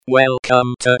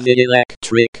Welcome to the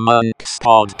Electric Monks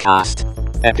Podcast.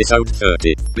 Episode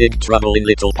 30, Big Trouble in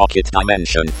Little Pocket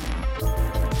Dimension.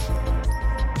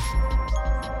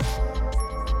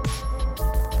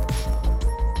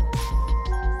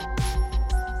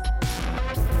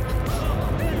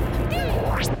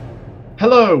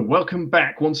 Hello, welcome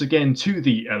back once again to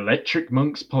the Electric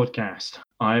Monks Podcast.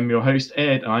 I'm your host,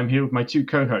 Ed. I'm here with my two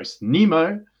co-hosts,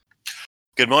 Nemo.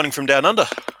 Good morning from down under.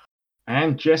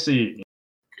 And Jesse.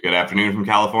 Good afternoon from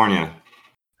California.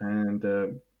 And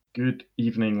good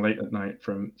evening, late at night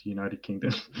from the United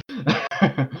Kingdom.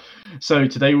 So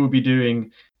today we'll be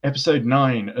doing episode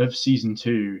 9 of season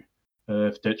 2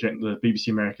 of the BBC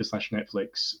America /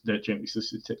 Netflix Dirt Gently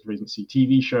Solicited Detective Agency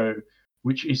TV show,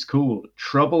 which is called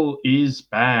Trouble is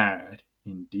Bad.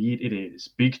 Indeed it is.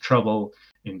 Big Trouble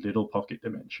in Little Pocket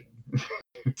Dimension.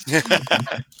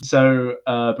 So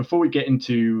before we get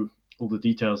into all the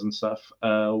details and stuff,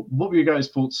 what were your guys'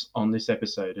 thoughts on this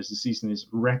episode as the season is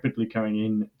rapidly coming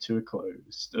in to a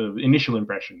close? Initial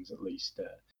impressions, at least.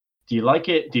 Do you like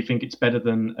it? Do you think it's better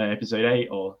than episode 8,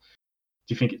 or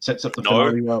do you think it sets up the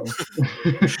finale well?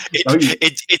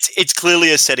 It's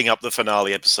clearly a setting up the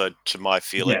finale episode, to my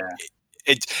feeling.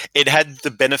 Yeah. It had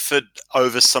the benefit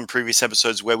over some previous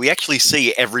episodes where we actually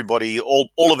see everybody,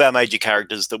 all of our major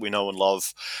characters that we know and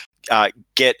love,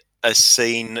 get a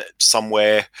scene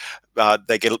somewhere.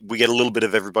 We get a little bit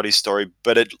of everybody's story,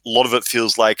 but a lot of it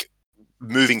feels like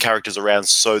moving characters around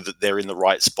so that they're in the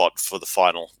right spot for the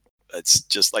final. It's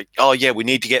just like, oh yeah, we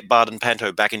need to get Bart and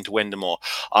Panto back into Wendemore.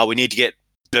 We need to get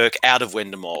Dirk out of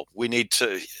Wendemore. We need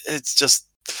to. It's just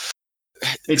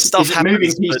stuff happens.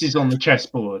 Moving pieces on the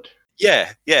chessboard.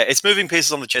 Yeah, it's moving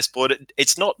pieces on the chessboard.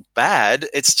 It's not bad.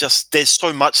 It's just there's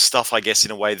so much stuff, I guess,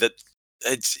 in a way that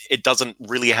it doesn't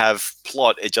really have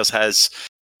plot. It just has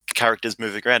characters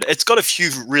moving around. It's got a few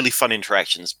really fun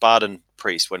interactions. Bart and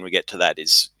Priest, when we get to that,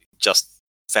 is just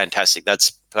fantastic.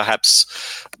 That's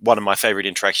perhaps one of my favorite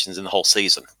interactions in the whole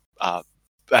season. And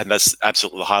that's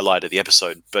absolutely the highlight of the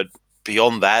episode. But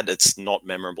beyond that, it's not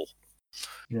memorable.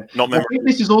 Yeah. Not memorable. I think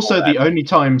this is also the only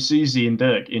time Susie and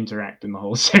Dirk interact in the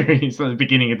whole series at the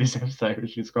beginning of this episode,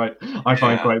 which is quite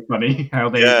quite funny how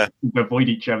they avoid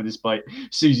each other despite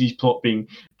Susie's plot being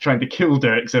trying to kill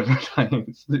Dirk several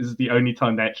times. This is the only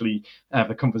time they actually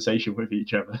have a conversation with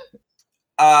each other.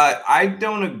 I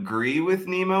don't agree with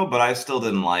Nemo, but I still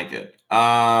didn't like it.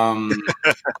 I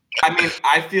mean,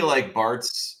 I feel like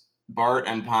Bart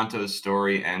and Panto's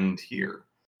story end here.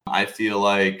 I feel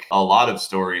like a lot of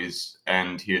stories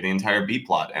end here. The entire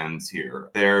B-plot ends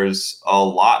here. There's a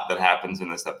lot that happens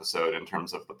in this episode in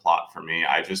terms of the plot for me.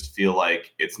 I just feel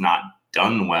like it's not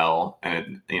done well.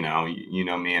 And, you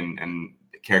know me and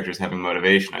characters having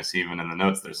motivation. I see even in the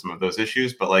notes there's some of those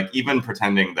issues. But like even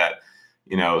pretending that,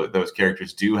 those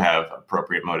characters do have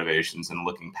appropriate motivations and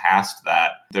looking past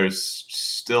that, there's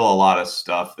still a lot of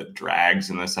stuff that drags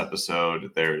in this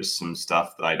episode. There's some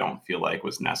stuff that I don't feel like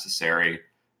was necessary.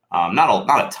 Not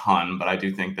a ton, but I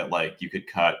do think that like you could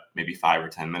cut maybe 5 or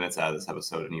 10 minutes out of this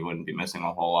episode and you wouldn't be missing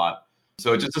a whole lot.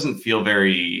 So it just doesn't feel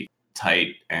very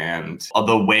tight. And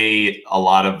the way a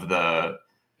lot of the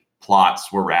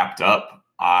plots were wrapped up,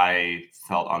 I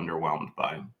felt underwhelmed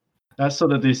by. That's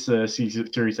sort of this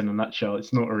series in a nutshell.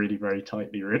 It's not really very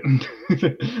tightly written,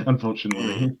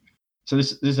 unfortunately. So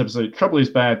this episode, Trouble is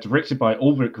Bad, directed by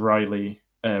Ulrich Riley,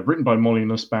 written by Molly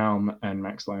Nussbaum and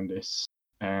Max Landis.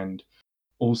 And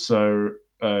also,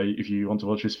 if you want to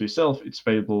watch this for yourself, it's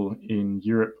available in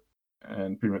Europe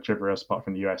and pretty much everywhere else apart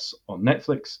from the US on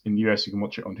Netflix. In the US, you can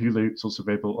watch it on Hulu. It's also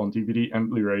available on DVD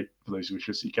and Blu-ray for those who wish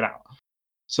to seek it out.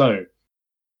 So,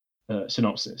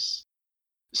 synopsis.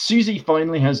 Susie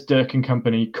finally has Dirk and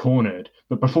company cornered,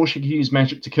 but before she can use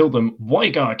magic to kill them,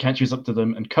 Wygar catches up to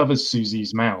them and covers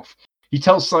Susie's mouth. He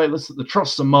tells Silas that the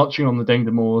Trusts are marching on the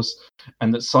Dengdemores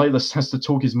and that Silas has to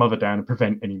talk his mother down and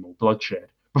prevent any more bloodshed,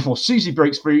 before Susie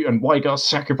breaks free and Wygar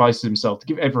sacrifices himself to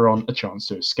give everyone a chance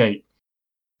to escape.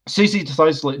 Susie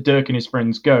decides to let Dirk and his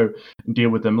friends go and deal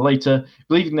with them later,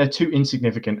 believing they're too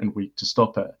insignificant and weak to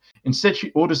stop her. Instead,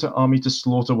 she orders her army to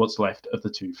slaughter what's left of the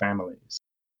two families.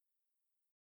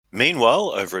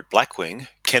 Meanwhile, over at Blackwing,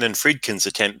 Ken and Friedkin's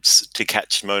attempts to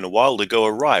catch Mona Wilder go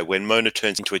awry when Mona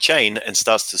turns into a chain and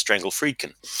starts to strangle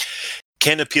Friedkin.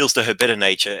 Ken appeals to her better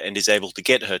nature and is able to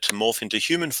get her to morph into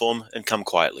human form and come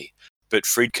quietly, but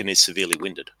Friedkin is severely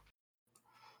winded.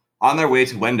 On their way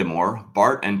to Wendemore,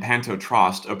 Bart and Panto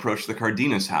Trost approach the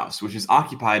Cardenas house, which is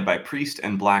occupied by Priest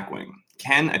and Blackwing.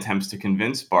 Ken attempts to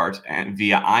convince Bart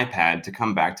via iPad to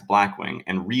come back to Blackwing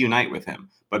and reunite with him,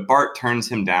 but Bart turns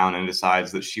him down and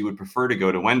decides that she would prefer to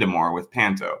go to Wendemore with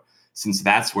Panto, since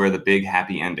that's where the big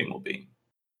happy ending will be.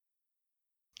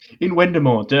 In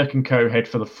Wendemore, Dirk and co head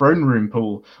for the throne room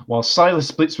pool, while Silas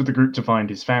splits with the group to find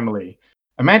his family.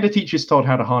 Amanda teaches Todd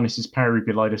how to harness his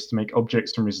Parabulitis to make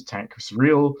objects from his attacks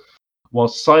real, while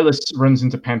Silas runs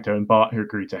into Panto and Bart, who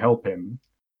agree to help him.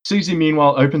 Susie,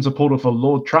 meanwhile, opens a portal for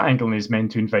Lord Triangle and his men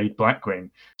to invade Blackwing.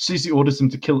 Susie orders them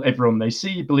to kill everyone they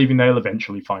see, believing they'll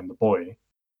eventually find the boy.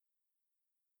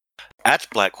 At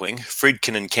Blackwing,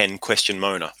 Friedkin and Ken question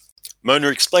Mona. Mona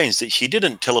explains that she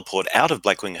didn't teleport out of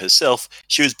Blackwing herself,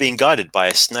 she was being guided by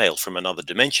a snail from another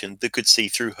dimension that could see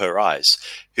through her eyes,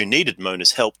 who needed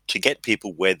Mona's help to get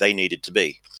people where they needed to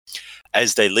be.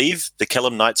 As they leave, the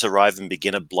Kellum Knights arrive and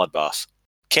begin a bloodbath.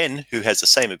 Ken, who has the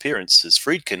same appearance as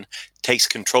Friedkin, takes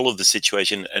control of the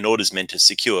situation and orders men to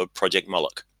secure Project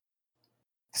Moloch.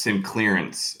 Same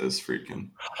clearance as Friedkin.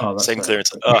 Oh, that's Same right.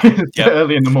 clearance. It's Yep.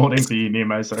 early in the morning for you,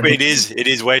 Nemo. So. It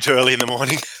is way too early in the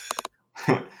morning.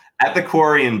 At the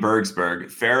quarry in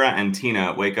Bergsburg, Farah and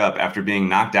Tina wake up after being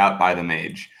knocked out by the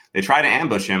mage. They try to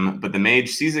ambush him, but the mage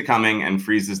sees it coming and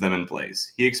freezes them in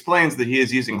place. He explains that he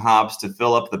is using Hobbs to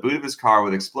fill up the boot of his car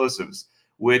with explosives,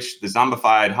 which the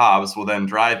zombified Hobbs will then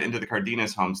drive into the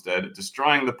Cardenas homestead,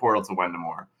 destroying the portal to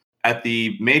Wendemore. At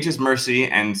the mage's mercy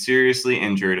and seriously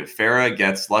injured, Farah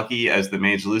gets lucky as the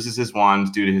mage loses his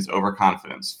wand due to his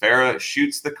overconfidence. Farah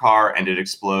shoots the car and it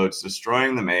explodes,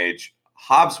 destroying the mage.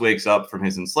 Hobbs wakes up from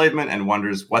his enslavement and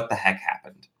wonders what the heck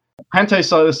happened. Panto,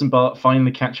 Silas, and Bart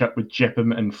finally catch up with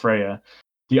Jepham and Freya,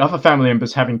 the other family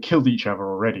members having killed each other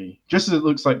already. Just as it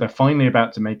looks like they're finally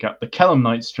about to make up, the Kellum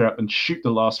Knights show up and shoot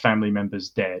the last family members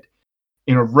dead.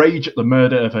 In a rage at the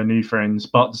murder of her new friends,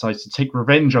 Bart decides to take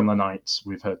revenge on the Knights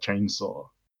with her chainsaw.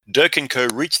 Dirk and co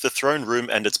reach the throne room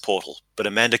and its portal, but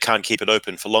Amanda can't keep it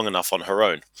open for long enough on her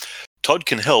own. Todd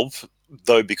can help,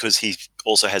 though, because he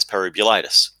also has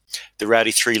Parabulitis. The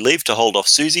Rowdy Three leave to hold off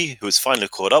Susie, who has finally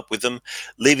caught up with them,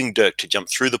 leaving Dirk to jump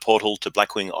through the portal to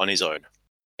Blackwing on his own.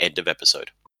 End of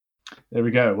episode. There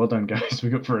we go. Well done, guys. We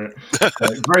got through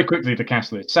it. Very quickly, the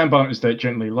cast list. Sam Barnett is Dirk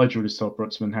Gently, Elijah Wood is Todd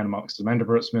Brutzman, Hannah Marks is Amanda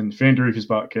Brutzman, Fiona Roof is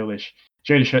Bart Killish,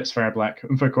 Jada Shetz, Farrah Black,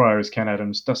 Umfo Choir is Ken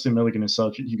Adams, Dustin Milligan is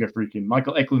Sergeant Hugo Freakin,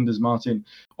 Michael Eklund is Martin,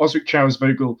 Osric Chow is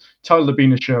Vogel, Tyler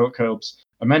Labine is Sherlock Holmes,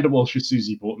 Amanda Walsh is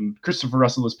Susie Borton, Christopher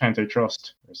Russell is Panto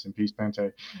Trost, rest in peace,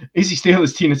 Panto, Izzy Steele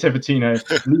is Tina Tevatino,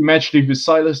 Lee Madgloop is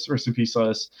Silas, rest in peace,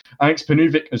 Silas, Alex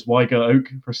Panuvic as Weigar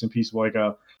Oak, rest in peace,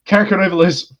 Weigar, Karen Conoval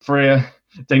is Freya,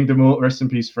 Deng Demore, rest in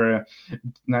peace, Freya.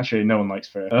 Naturally, no one likes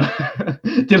Freya.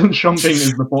 Dylan Shomping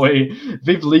is the boy,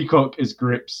 Viv Leacock is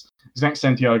Grips, Zach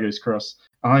Santiago is Cross,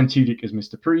 Alan Tudyk is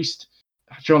Mr. Priest,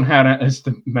 John Hannah as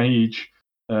the Mage,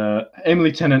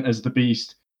 Emily Tennant as the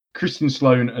Beast, Kristen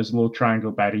Sloan as Lord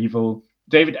Triangle Bad Evil,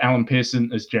 David Allen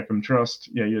Pearson as Jepham Trust,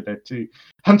 yeah, you're dead too,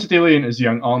 Hunter Dillion as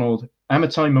Young Arnold,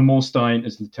 Amatai Mamorstein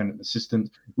as Lieutenant Assistant,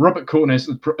 Robert Corness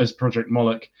as Project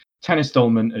Moloch, Tanis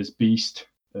Dolman as Beast,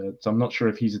 so I'm not sure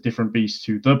if he's a different Beast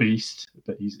to the Beast,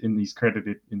 but he's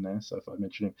credited in there, so if I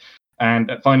mention him.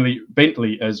 And finally,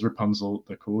 Bentley as Rapunzel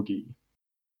the Corgi,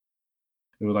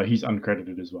 although he's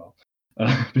uncredited as well,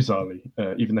 bizarrely,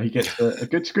 even though he gets a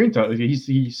good screen time.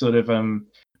 He sort of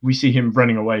we see him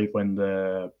running away when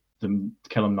the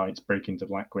Kellum Knights break into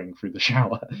Blackwing through the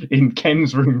shower in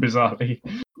Ken's room, bizarrely.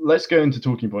 Let's go into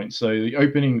talking points. So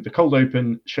the cold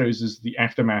open shows us the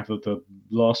aftermath of the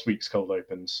last week's cold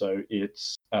open. So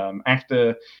it's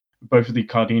after both of the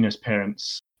Cardenas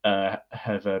parents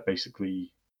have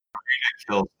basically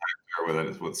Kills her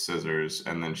with scissors,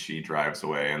 and then she drives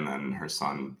away, and then her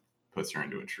son puts her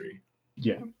into a tree.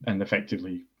 Yeah, and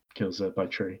effectively kills her by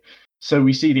tree. So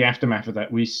we see the aftermath of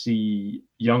that. We see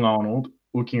young Arnold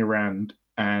walking around,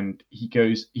 and he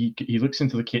looks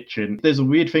into the kitchen. There's a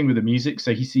weird thing with the music.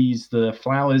 So he sees the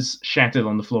flowers shattered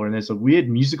on the floor, and there's a weird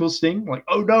musical sting, like,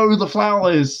 oh no, the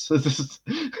flowers,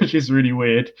 which is really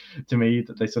weird to me,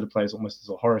 that they sort of play as almost as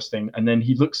a horror sting. And then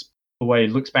he looks away,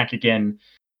 looks back again,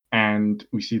 and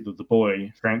we see that the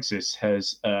boy, Francis,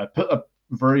 has put a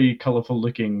very colourful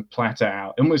looking platter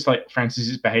out, almost like Francis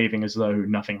is behaving as though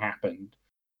nothing happened,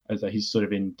 as though he's sort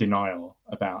of in denial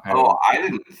about how... Oh, I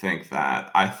didn't think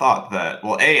that. I thought that,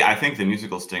 well, I think the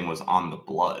musical sting was on the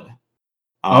blood.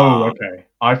 Okay.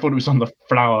 I thought it was on the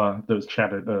flower that was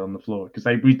shattered on the floor, because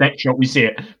next shot we see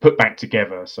it put back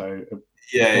together, so...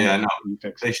 Yeah, no.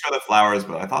 They show the flowers,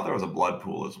 but I thought there was a blood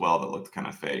pool as well that looked kind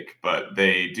of fake. But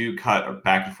they do cut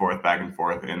back and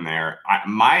forth in there.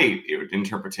 My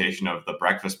interpretation of the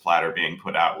breakfast platter being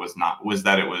put out was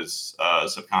that it was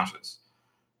subconscious.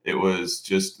 It was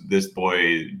just this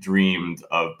boy dreamed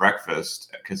of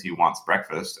breakfast because he wants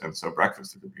breakfast, and so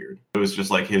breakfast had appeared. It was just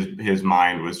like his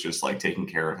mind was just like taking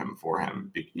care of him for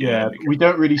him. We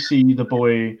don't really see the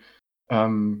boy.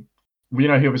 We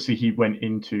know he went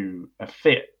into a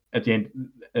fit at the end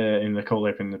in the cold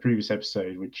open in the previous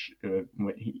episode, which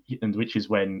is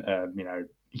when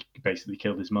he basically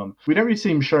killed his mum. We don't really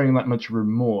see him showing that much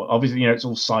remorse. Obviously, it's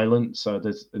all silent,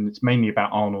 and it's mainly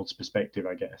about Arnold's perspective,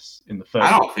 I guess. In the first,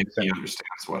 I don't think he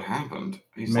understands what happened.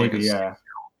 He's maybe like a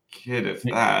kid, if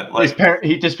that. Like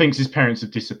he just thinks his parents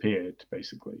have disappeared,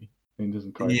 basically. He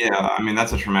doesn't quite. Yeah, I mean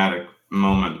that's a traumatic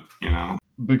moment,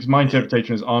 Because my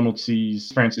interpretation is Arnold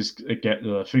sees Francis get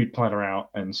the food platter out,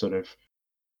 and sort of,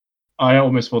 I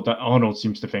almost thought that Arnold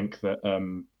seems to think that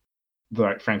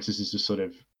that Francis is just sort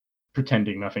of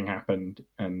pretending nothing happened,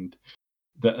 and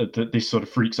that this sort of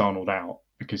freaks Arnold out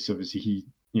because obviously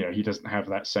he doesn't have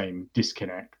that same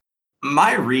disconnect.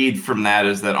 My read from that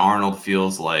is that Arnold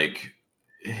feels like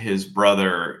his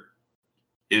brother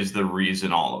is the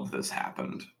reason all of this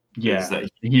happened. Yeah, that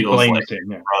he blames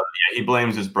him. Yeah. He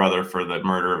blames his brother for the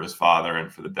murder of his father and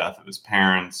for the death of his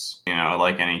parents.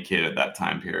 Like any kid at that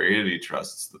time period, he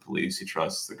trusts the police, he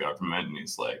trusts the government, and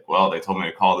he's like, "Well, they told me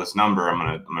to call this number. I'm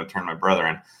gonna turn my brother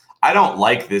in." I don't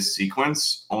like this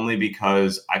sequence only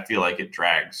because I feel like it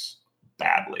drags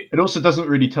badly. It also doesn't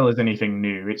really tell us anything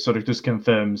new. It sort of just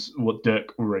confirms what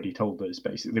Dirk already told us,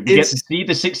 basically. We get to see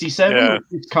the 67,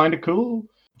 which is kind of cool.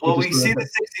 Well, we see the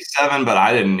 67, but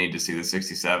I didn't need to see the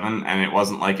 67, and it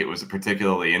wasn't like it was a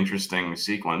particularly interesting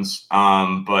sequence.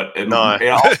 But it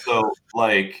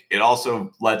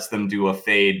also lets them do a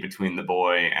fade between the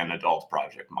boy and adult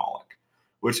Project Moloch.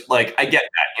 Which, I get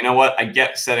that. You know what? I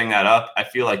get setting that up. I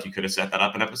feel like you could have set that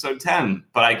up in episode 10.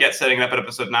 But I get setting it up in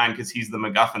episode 9 because he's the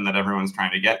MacGuffin that everyone's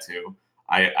trying to get to.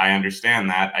 I understand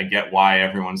that. I get why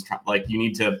everyone's trying. You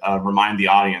need to remind the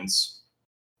audience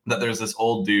that there's this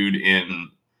old dude in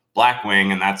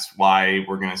Blackwing, and that's why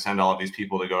we're going to send all of these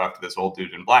people to go after this old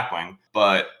dude in Blackwing.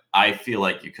 But I feel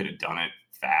like you could have done it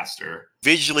faster.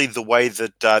 Visually, the way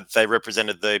that they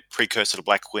represented the precursor to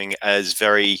Blackwing as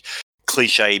very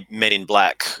cliche Men in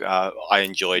Black, I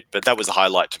enjoyed, but that was a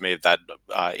highlight to me of that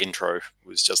intro. It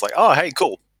was just like, oh, hey,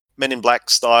 cool. Men in Black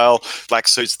style, black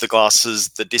suits, the glasses,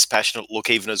 the dispassionate look,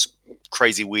 even as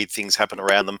crazy weird things happen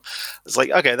around them. It's like,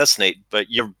 okay, that's neat, but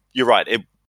you're right. It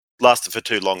lasted for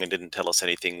too long and didn't tell us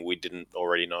anything we didn't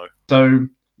already know. So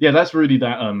yeah, that's really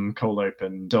that cold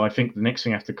open. So I think the next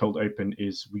thing after cold open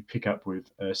is we pick up with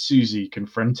Susie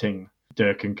confronting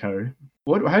Dirk and co.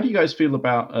 How do you guys feel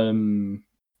about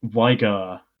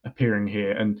Wygar appearing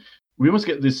here? And we almost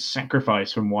get this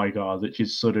sacrifice from Wygar, which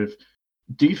is sort of,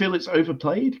 do you feel it's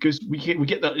overplayed? Because we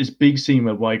get this big scene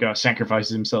where Wygar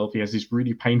sacrifices himself. He has this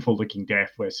really painful looking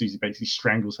death where Susie basically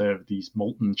strangles her with these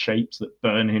molten shapes that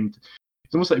burn him.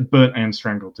 It's almost like burnt and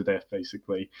strangled to death,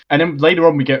 basically. And then later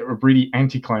on, we get a really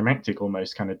anticlimactic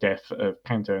almost kind of death of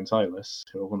Panto and Silas,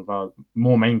 who are one of our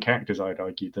more main characters, I'd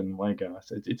argue, than Wygar.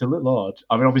 So it's a little odd.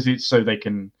 I mean, obviously, it's so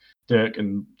Dirk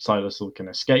and Silas can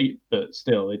escape, but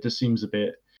still, it just seems a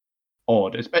bit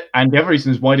odd. And the other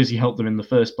reason is, why does he help them in the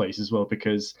first place as well?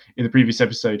 Because in the previous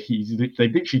episode, they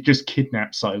literally just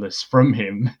kidnapped Silas from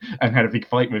him and had a big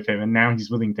fight with him, and now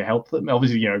he's willing to help them.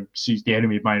 Obviously, Sue's the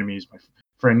enemy of my enemy is my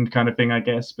friend kind of thing, I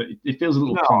guess, but it feels a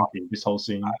little clunky, this whole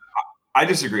scene. I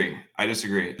disagree.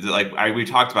 We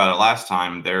talked about it last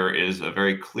time. There is a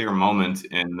very clear moment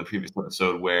in the previous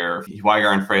episode where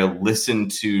Wygar and Freya listen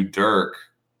to Dirk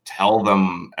tell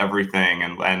them everything,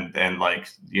 and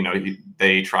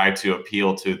they try to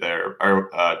appeal to their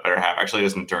better half. Actually, it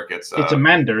isn't Dirk. It's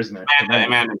Amanda, isn't it?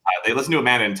 Amanda and Todd. They listen to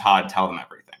Amanda and Todd tell them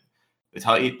everything. They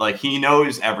tell he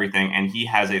knows everything, and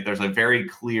there's a very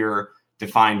clear,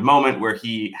 defined moment where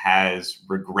he has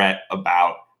regret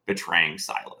about betraying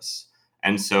Silas.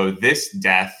 And so this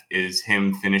death is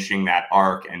him finishing that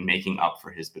arc and making up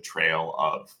for his betrayal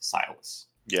of Silas.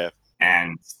 Yeah.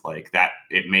 And that,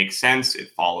 it makes sense. It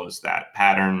follows that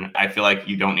pattern. I feel like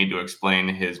you don't need to explain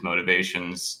his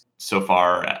motivations so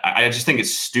far. I just think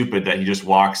it's stupid that he just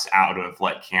walks out of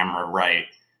camera right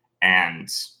and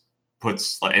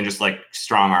puts and just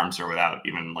strong arms her without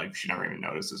even she never even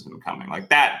notices him coming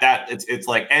that. It's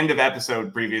end of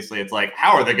episode previously. It's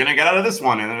how are they going to get out of this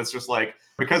one? And then it's just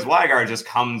because Wygar just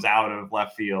comes out of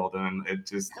left field, and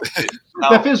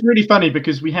that feels really funny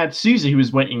because we had Susie who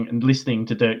was waiting and listening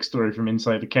to Dirk's story from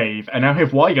inside the cave, and now we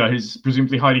have Wygar who's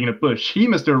presumably hiding in a bush. He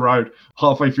must have arrived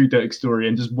halfway through Dirk's story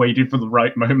and just waited for the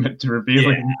right moment to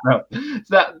reveal himself.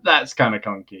 So that's kind of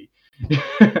clunky.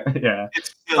 Yeah,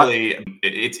 it's silly.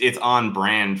 It's on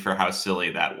brand for how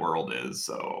silly that world is.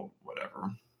 So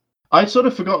whatever. I'd sort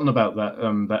of forgotten about that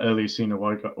that earlier scene of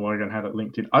Wygar had at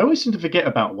LinkedIn. I always seem to forget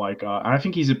about Wygar, and I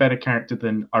think he's a better character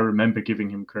than I remember giving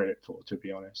him credit for, to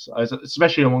be honest.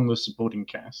 Especially among the supporting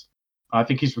cast. I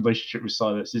think his relationship with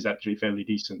Silas is actually fairly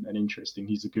decent and interesting.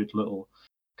 He's a good little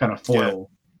kind of foil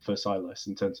for Silas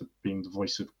in terms of being the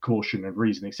voice of caution and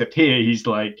reason. Except here, he's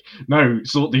like, "No,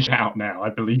 sort this out now. I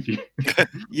believe you."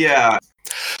 Yeah.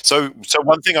 So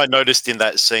one thing I noticed in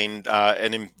that scene,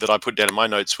 that I put down in my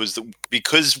notes, was that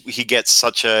because he gets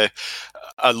such a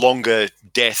longer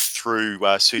death through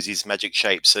Susie's magic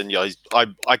shapes, and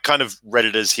I kind of read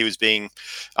it as he was being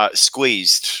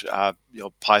squeezed,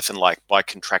 Python-like, by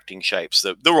contracting shapes.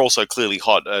 That were also clearly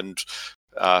hot and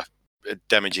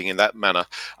damaging in that manner.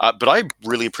 But I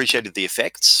really appreciated the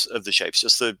effects of the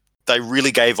shapes. They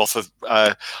really gave off of.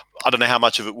 I don't know how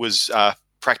much of it was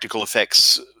practical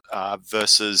effects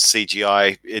versus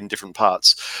CGI in different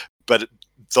parts, but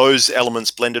those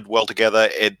elements blended well together.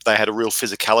 They had a real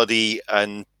physicality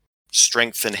and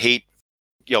strength and heat,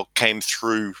 came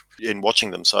through in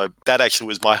watching them. So that actually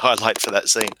was my highlight for that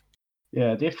scene.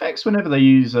 Yeah, the effects whenever they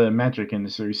use magic in the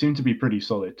series seem to be pretty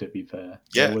solid, to be fair.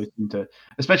 Yeah. They always seem to,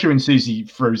 especially when Susie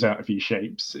throws out a few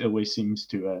shapes, it always seems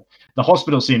to... the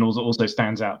hospital scene also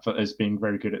stands out as being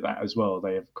very good at that as well.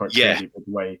 They have quite creative with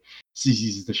the way Susie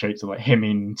uses the shapes of like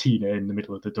Hemming Tina in the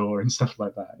middle of the door and stuff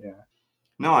like that, yeah.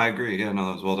 No, I agree. Yeah, no,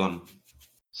 that was well done.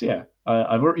 So yeah,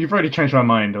 you've already changed my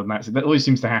mind on that. So that always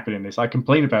seems to happen in this. I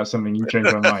complain about something, you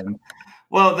change my mind.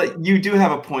 Well, you do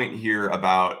have a point here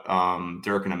about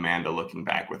Dirk and Amanda looking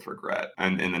back with regret,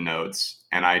 and in the notes,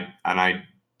 and I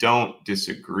don't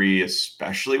disagree,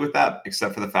 especially with that,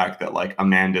 except for the fact that like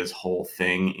Amanda's whole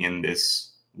thing in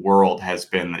this world has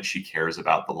been that she cares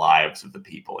about the lives of the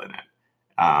people in it.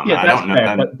 Yeah,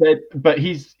 that's fair, but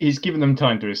he's given them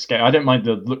time to escape. I don't mind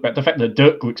the look back. The fact that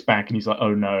Dirk looks back and he's like,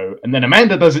 "Oh no," and then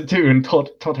Amanda does it too, and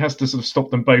Todd has to sort of stop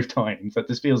them both times. That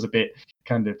just feels a bit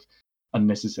kind of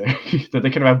unnecessary. That they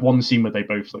could have one scene where they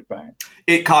both look back.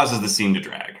 It causes the scene to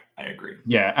drag. I agree.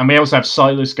 Yeah, and we also have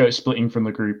Silas splitting from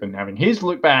the group and having his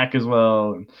look back as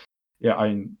well. And yeah,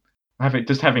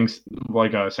 having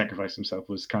Weigar sacrifice himself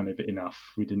was kind of enough.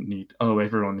 We didn't need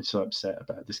everyone is so upset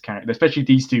about this character, especially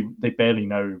these two. They barely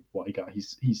know Weigar.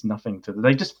 He's nothing to them.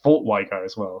 They just fought Weigar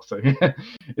as well, so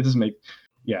it doesn't make.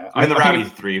 Yeah, and the Rowdy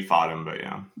 3 fought him, but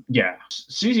yeah. Yeah,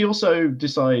 Susie also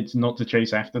decides not to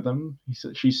chase after them.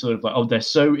 She's sort of like, they're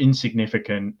so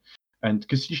insignificant. And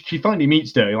because she finally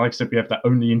meets Dirk, like I said, we have that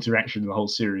only interaction in the whole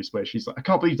series where she's like, "I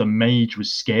can't believe the mage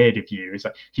was scared of you." It's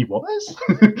like, he was?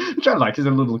 Which I like, is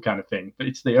a little kind of thing. But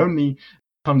it's the only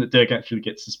time that Dirk actually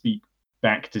gets to speak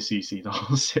back to Susie the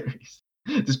whole series.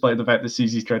 Despite the fact that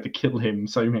Susie's tried to kill him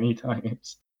so many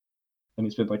times. And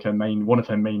it's been like one of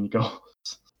her main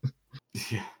goals.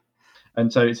 Yeah.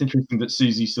 And so it's interesting that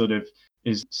Susie sort of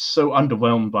is so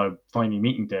underwhelmed by finally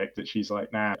meeting Dirk that she's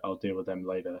like, "Nah, I'll deal with them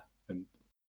later." And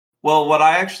well, what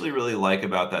I actually really like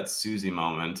about that Susie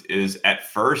moment is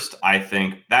at first I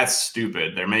think that's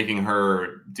stupid. They're making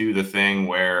her do the thing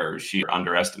where she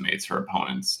underestimates her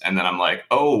opponents. And then I'm like,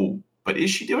 oh, but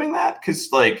is she doing that?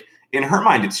 Because like in her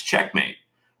mind, it's checkmate,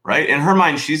 right? In her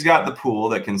mind, she's got the pool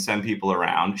that can send people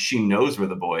around. She knows where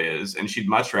the boy is, and she'd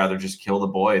much rather just kill the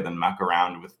boy than muck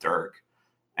around with Dirk.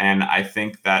 And I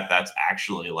think that that's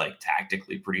actually like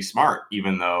tactically pretty smart,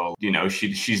 even though,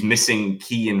 she's missing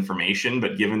key information.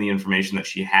 But given the information that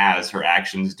she has, her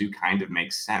actions do kind of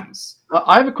make sense.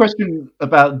 I have a question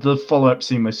about the follow-up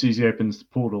scene where Susie opens the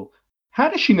portal. How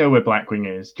does she know where Blackwing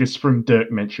is? Just from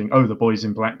Dirk mentioning, the boy's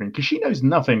in Blackwing. Because she knows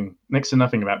next to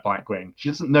nothing about Blackwing. She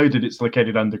doesn't know that it's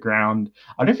located underground.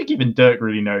 I don't think even Dirk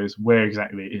really knows where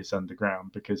exactly it is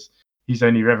underground, because he's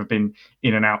only ever been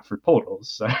in and out through portals.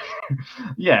 So,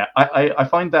 yeah, I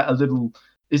find that a little...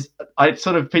 I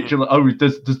sort of picture, like,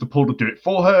 does the portal do it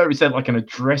for her? Is there like an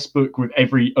address book with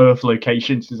every Earth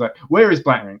location? She's like, where is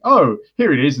Blackwing? Oh,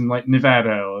 here it is in like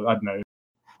Nevada, or I don't know.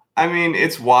 I mean,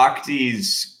 it's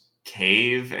Wakti's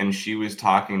cave, and she was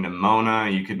talking to Mona.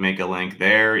 You could make a link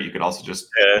there. You could also just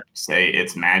say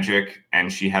it's magic,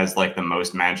 and she has like the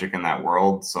most magic in that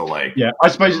world. So like, yeah, I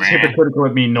suppose it's hypocritical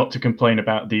of me not to complain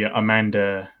about the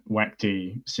Amanda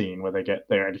Wakti scene where they get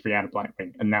their entry out of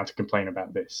Blackwing, and now to complain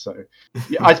about this. So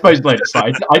yeah, I suppose later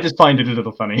slide. I just find it a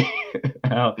little funny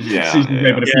how Susan's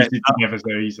able to piece it together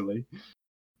so easily.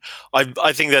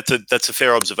 I think that's a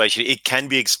fair observation. It can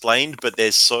be explained, but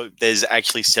there's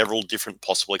actually several different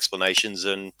possible explanations.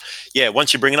 And yeah,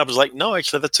 once you bring it up, it's like, no,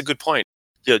 actually, that's a good point.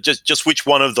 Yeah, just which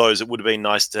one of those? It would have been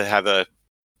nice to have a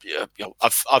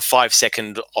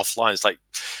 5-second offline. It's like,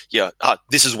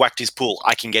 this is Wakti's pool.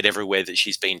 I can get everywhere that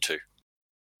she's been to.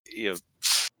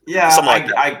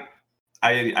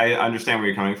 I understand where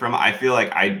you're coming from. I feel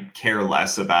like I care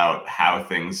less about how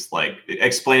things, like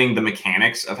explaining the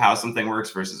mechanics of how something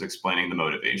works versus explaining the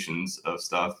motivations of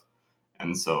stuff.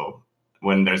 And so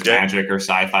when there's magic or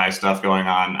sci-fi stuff going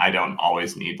on. I don't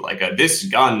always need like this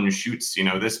gun shoots,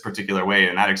 this particular way,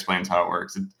 and that explains how it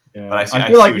works. Yeah. But I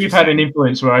feel like you've had an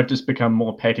influence where I've just become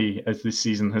more petty as this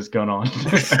season has gone on.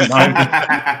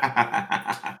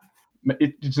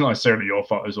 It's not necessarily your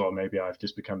fault as well. Maybe I've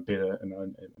just become bitter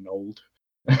and old.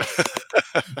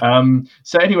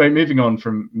 So anyway, moving on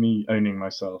from me owning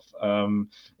myself,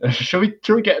 shall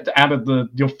we get out of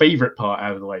your favorite part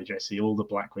out of the way, Jesse? All the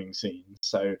Blackwing scenes.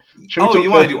 So you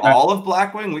want to do all of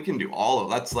Blackwing? We can do all of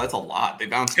that's a lot. They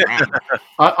bounce around.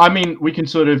 I mean, we can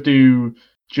sort of do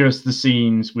just the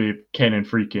scenes with Ken and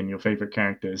Friedkin, your favorite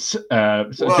characters. Just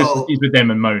the scenes with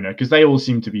them and Mona, because they all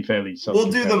seem to be fairly.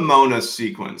 We'll do the Mona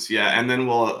sequence, yeah, and then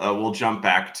we'll jump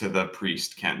back to the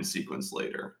priest Ken sequence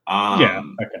later. Okay.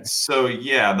 So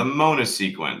yeah, the Mona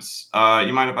sequence.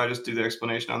 You mind if I just do the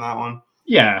explanation on that one?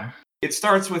 Yeah. It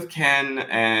starts with Ken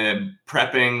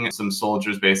prepping some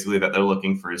soldiers, basically, that they're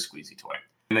looking for his squeezy toy,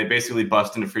 and they basically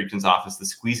bust into Friedkin's office. The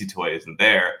squeezy toy isn't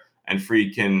there. And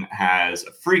Friedkin has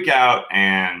a freak out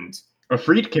and... A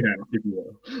Friedkin out, if you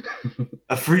will.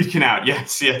 A Friedkin out,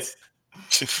 yes.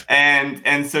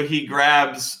 And so he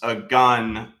grabs a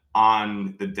gun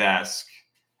on the desk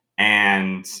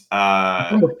and...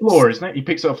 on the floor, isn't it? He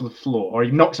picks it off the floor, or he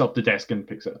knocks up the desk and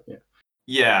picks it up, yeah.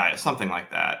 Yeah, something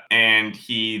like that. And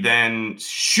he then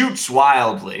shoots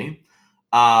wildly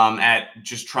at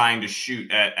just trying to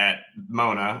shoot at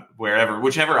Mona,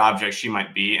 whichever object she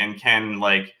might be. And Ken,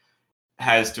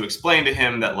 has to explain to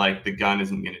him that the gun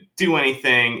isn't going to do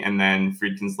anything, and then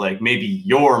Friedkin's like, maybe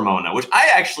you're Mona, which I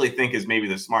actually think is maybe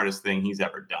the smartest thing he's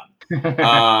ever done,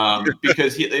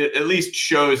 because he at least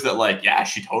shows that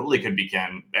she totally could be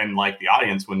Ken, and the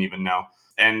audience wouldn't even know.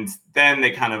 And then they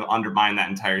kind of undermine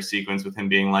that entire sequence with him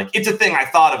being like, it's a thing I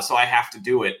thought of, so I have to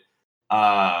do it,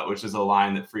 which is a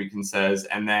line that Friedkin says,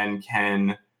 and then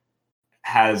Ken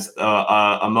has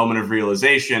a moment of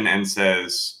realization and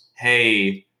says,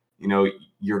 hey,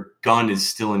 your gun is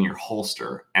still in your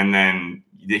holster. And then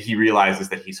he realizes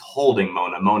that he's holding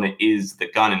Mona. Mona is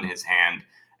the gun in his hand.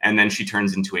 And then she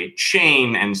turns into a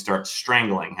chain and starts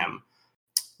strangling him,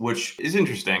 which is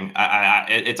interesting.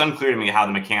 It's unclear to me how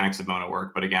the mechanics of Mona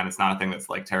work. But again, it's not a thing that's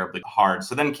terribly hard.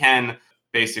 So then Ken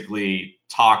basically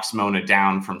talks Mona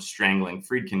down from strangling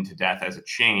Friedkin to death as a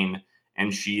chain.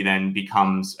 And she then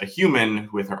becomes a human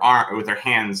with her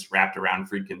hands wrapped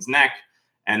around Friedkin's neck.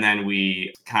 And then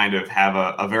we kind of have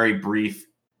a very brief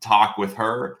talk with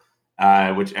her,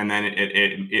 and then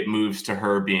it moves to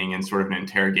her being in sort of an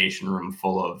interrogation room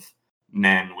full of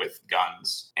men with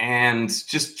guns. And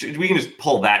we can just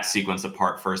pull that sequence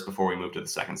apart first before we move to the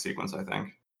second sequence, I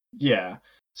think. Yeah.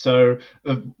 So,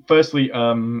 firstly,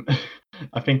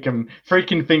 I think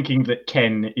Friedkin thinking that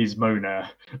Ken is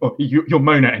Mona, or you're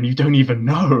Mona and you don't even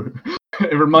know.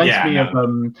 It reminds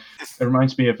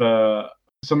me of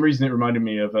for some reason, it reminded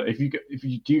me of do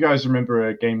you guys remember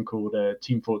a game called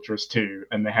Team Fortress 2?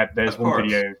 And there's one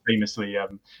video famously,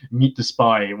 Meet the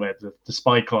Spy, where the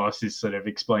spy class is sort of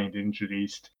explained and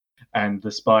introduced, and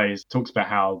the spy talks about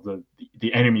how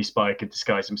the enemy spy could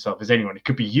disguise himself as anyone. It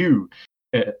could be you.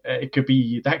 It could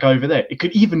be that guy over there. It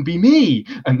could even be me.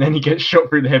 And then he gets shot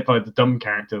through the head by the dumb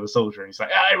character, the soldier, and he's like,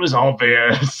 it was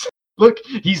obvious. Look,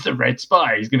 he's the red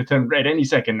spy. He's going to turn red any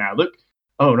second now. Look.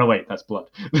 Oh, no, wait, that's blood.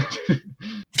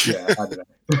 Yeah, I don't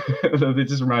know. It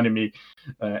just reminded me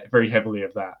very heavily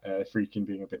of that, Friedkin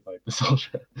being a bit like the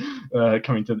soldier,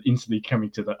 instantly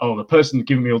coming to the person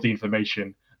giving me all the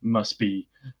information must be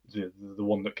the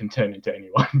one that can turn into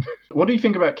anyone. What do you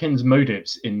think about Ken's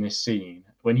motives in this scene?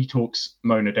 When he talks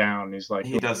Mona down, is like...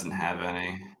 He doesn't have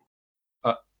any.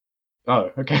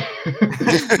 Oh, okay.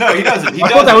 No, he doesn't. I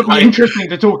thought that would be interesting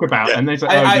to talk about. And they said,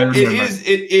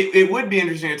 it would be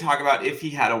interesting to talk about if he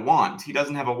had a want. He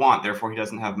doesn't have a want, therefore he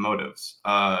doesn't have motives.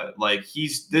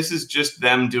 This is just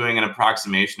them doing an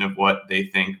approximation of what they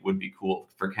think would be cool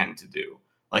for Ken to do.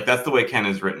 That's the way Ken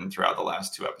is written throughout the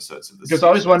last two episodes of this. Because I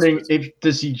was wondering,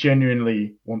 does he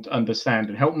genuinely want to understand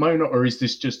and help Mona, or is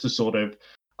this just a sort of,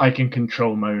 I can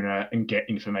control Mona and get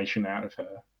information out of her?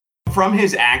 From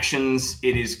his actions,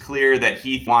 it is clear that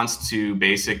he wants to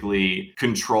basically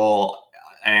control,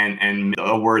 and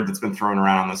a word that's been thrown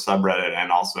around on the subreddit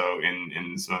and also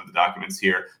in some of the documents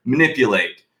here,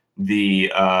 manipulate the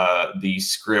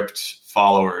script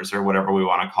followers, or whatever we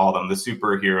want to call them, the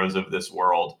superheroes of this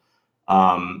world.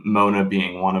 Mona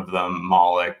being one of them,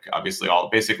 Moloch, obviously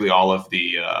basically all of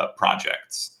the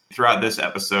projects throughout this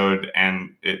episode,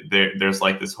 and there's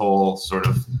this whole sort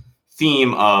of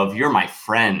theme of you're my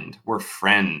friend, we're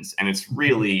friends, and it's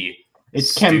really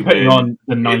Ken putting on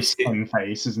the nice Ken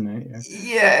face, isn't it?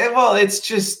 Yeah, well, it's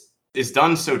just is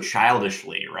done so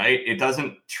childishly, right? It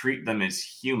doesn't treat them as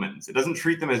humans. It doesn't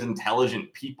treat them as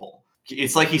intelligent people.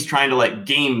 It's like he's trying to like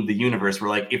game the universe where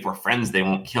like, if we're friends, they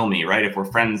won't kill me, right? If we're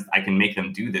friends, I can make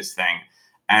them do this thing.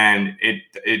 And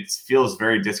it feels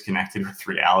very disconnected with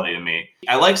reality to me.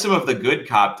 I like some of the good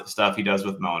cop stuff he does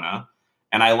with Mona.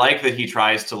 And I like that he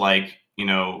tries to like, you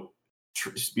know,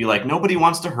 be like, nobody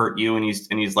wants to hurt you. And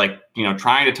he's like, you know,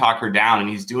 trying to talk her down, and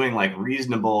he's doing like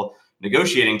reasonable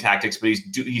negotiating tactics, but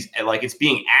he's like, it's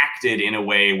being acted in a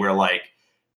way where like,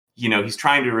 you know, he's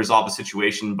trying to resolve a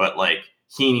situation, but like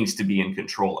he needs to be in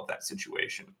control of that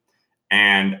situation.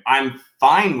 And I'm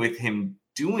fine with him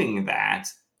doing that.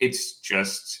 It's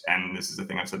just, and this is the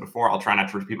thing I've said before, I'll try not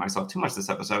to repeat myself too much this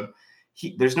episode.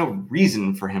 There's no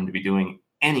reason for him to be doing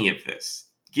any of this.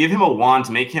 Give him a wand,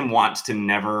 make him want to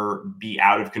never be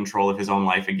out of control of his own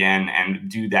life again, and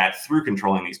do that through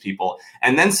controlling these people.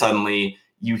 And then suddenly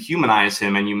you humanize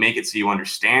him and you make it so you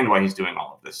understand why he's doing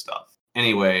all of this stuff.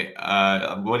 Anyway,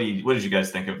 what did you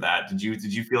guys think of that? Did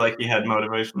you feel like he had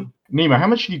motivation? Nemo, how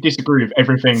much do you disagree with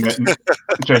everything that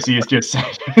Jesse has just said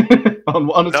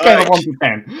on a scale of 1 to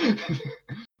 10?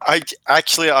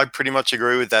 I pretty much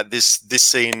agree with that. This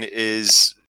scene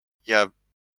is, yeah,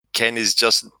 Ken is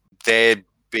just there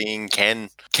being Ken.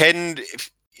 Ken,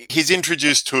 he's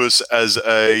introduced to us as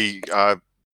a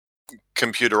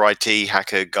computer IT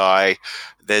hacker guy.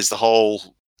 There's the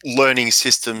whole learning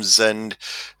systems and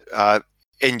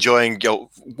enjoying, you know,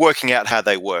 working out how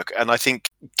they work. And I think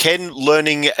Ken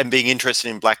learning and being interested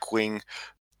in Blackwing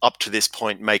up to this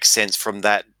point makes sense from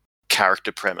that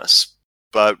character premise.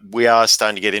 But we are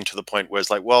starting to get into the point where it's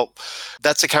like, well,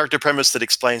 that's a character premise that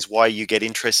explains why you get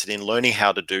interested in learning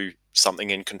how to do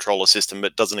something and control a system,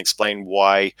 but doesn't explain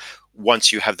why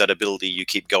once you have that ability, you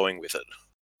keep going with it.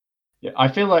 Yeah, I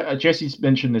feel like Jesse's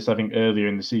mentioned this, I think, earlier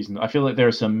in the season. I feel like there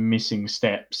are some missing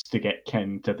steps to get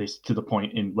Ken to the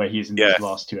point in where he is in these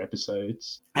last 2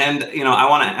 episodes. And, you know, I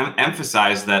want to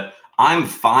emphasize that I'm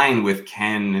fine with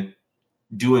Ken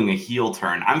doing a heel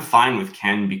turn. I'm fine with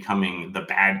Ken becoming the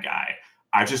bad guy.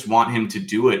 I just want him to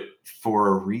do it for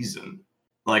a reason.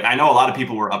 Like, I know a lot of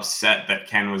people were upset that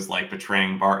Ken was like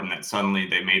betraying Bart and that suddenly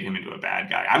they made him into a bad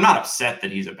guy. I'm not upset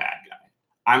that he's a bad guy.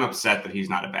 I'm upset that he's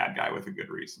not a bad guy with a good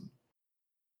reason.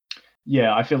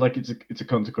 Yeah, I feel like it's a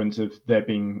consequence of there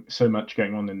being so much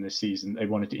going on in this season. They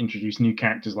wanted to introduce new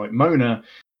characters like Mona,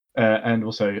 and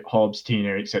also Hobbs,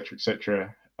 Tina,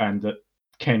 etc., and that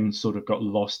Ken sort of got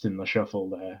lost in the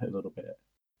shuffle there a little bit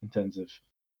in terms of,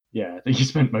 yeah, I think he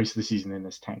spent most of the season in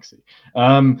this taxi.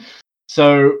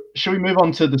 So, shall we move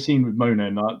on to the scene with Mona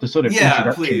and the sort of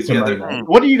introduction to Mona?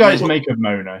 What do you guys make of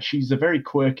Mona? She's a very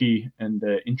quirky and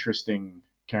interesting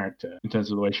character in terms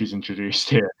of the way she's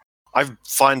introduced here. I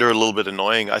find her a little bit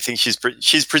annoying. I think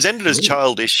she's presented as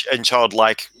childish and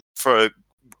childlike for a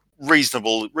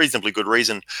reasonably good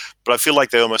reason, but I feel like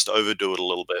they almost overdo it a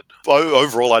little bit.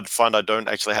 Overall, I'd find I don't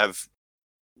actually have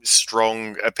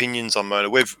strong opinions on Mona.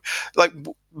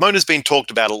 Mona's been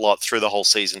talked about a lot through the whole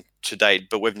season to date,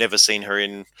 but we've never seen her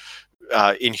in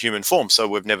human form, so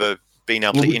we've never been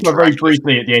able to interact. Very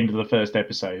briefly at the end of the first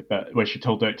episode, but where she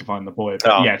told Dirk to find the boy.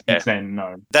 But since then,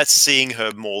 no. That's seeing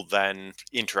her more than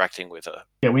interacting with her.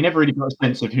 Yeah, we never really got a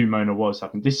sense of who Mona was. I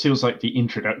think this feels like the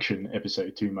introduction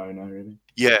episode to Mona, really.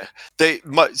 Yeah.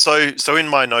 So in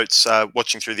my notes,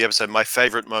 watching through the episode, my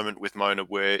favorite moment with Mona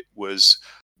was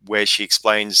where she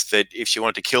explains that if she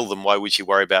wanted to kill them, why would she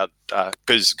worry about,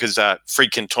 because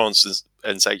Friedkin taunts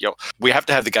and say, yo, we have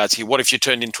to have the guards here. What if you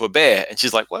turned into a bear? And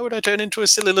she's like, why would I turn into a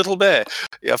silly little bear?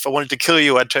 Yeah, if I wanted to kill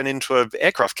you, I'd turn into an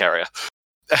aircraft carrier.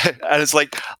 And it's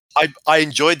like, I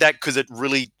enjoyed that because it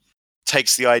really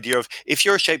takes the idea of, if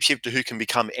you're a shapeshifter who can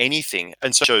become anything,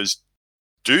 and so shows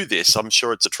do this, I'm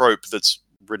sure it's a trope that's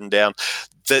written down,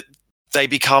 that they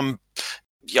become,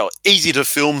 easy to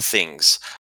film things.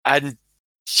 And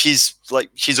she's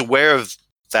aware of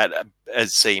that, as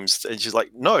it seems, and she's like,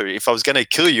 no, if I was going to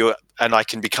kill you and I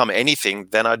can become anything,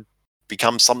 then I'd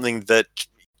become something that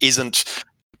isn't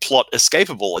plot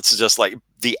escapable. It's just like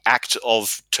the act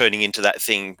of turning into that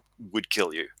thing would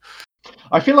kill you.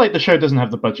 I feel like the show doesn't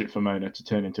have the budget for Mona to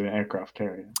turn into an aircraft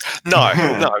carrier. No.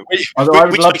 Although I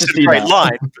would love to see that.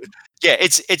 Line. Yeah,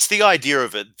 it's the idea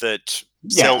of it that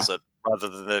sells it rather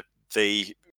than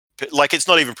the like, it's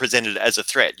not even presented as a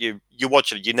threat. You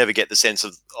watch it, you never get the sense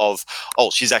of oh,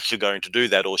 she's actually going to do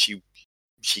that, or she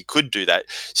could do that.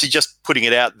 She's just putting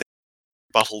it out there,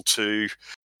 rebuttal to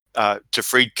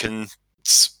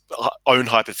Friedkin's own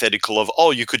hypothetical of, oh,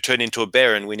 you could turn into a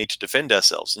bear and we need to defend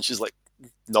ourselves. And she's like,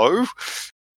 no,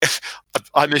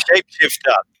 I'm a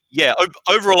shapeshifter. Yeah,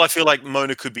 overall, I feel like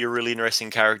Mona could be a really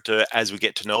interesting character as we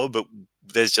get to know her, but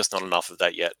there's just not enough of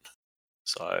that yet.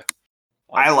 So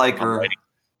I like I'm her. waiting.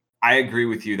 I agree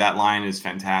with you. That line is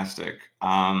fantastic.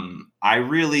 I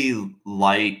really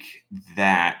like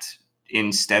that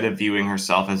instead of viewing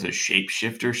herself as a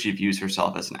shapeshifter, she views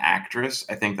herself as an actress.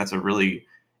 I think that's a really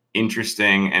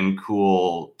interesting and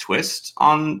cool twist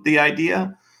on the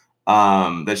idea.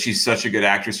 That she's such a good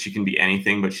actress, she can be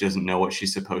anything, but she doesn't know what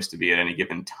she's supposed to be at any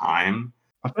given time.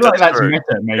 I feel like that's true.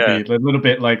 meta, maybe a little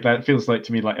bit like that. Feels like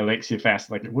to me like Alexia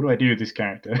Fast. Like, what do I do with this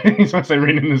character? It's what I'm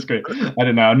reading the script. I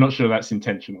don't know. I'm not sure that's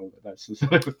intentional, but that's just...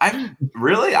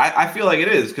 I feel like it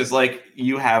is because like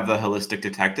you have the holistic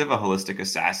detective, a holistic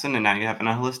assassin, and now you have a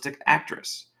holistic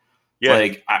actress.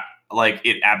 Yeah. Like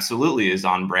it absolutely is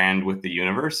on brand with the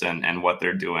universe and what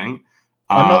they're doing.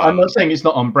 I'm not saying it's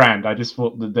not on brand. I just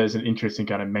thought that there's an interesting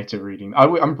kind of meta reading.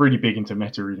 I'm really big into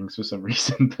meta readings for some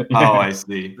reason. But, Oh, I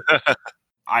see.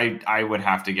 I would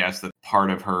have to guess that part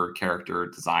of her character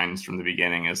designs from the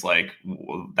beginning is like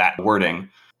that wording,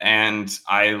 and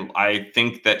I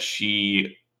think that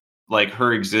she, like,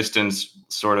 her existence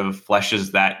sort of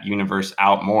fleshes that universe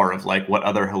out more of like what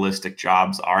other holistic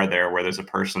jobs are there where there's a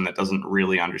person that doesn't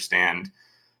really understand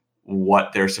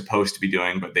what they're supposed to be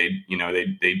doing, but they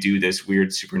do this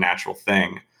weird supernatural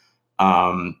thing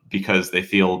because they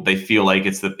feel like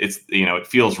it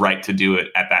feels right to do it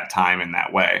at that time in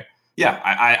that way. Yeah,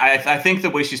 I think the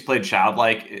way she's played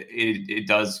childlike, it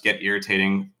does get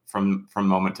irritating from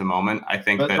moment to moment. I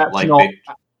think that like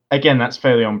again, that's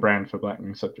fairly on brand for black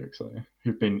wing subjects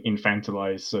who've been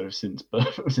infantilized sort of since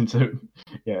birth, they've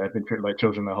been treated like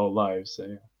children their whole lives.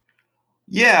 So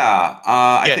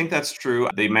I think that's true.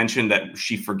 They mentioned that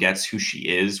she forgets who she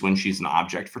is when she's an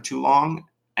object for too long.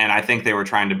 And I think they were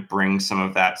trying to bring some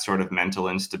of that sort of mental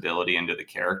instability into the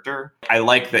character. I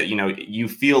like that, you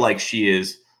feel like she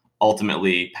is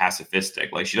ultimately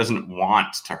pacifistic. Like she doesn't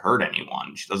want to hurt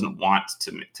anyone. She doesn't want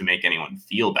to make anyone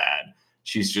feel bad.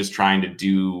 She's just trying to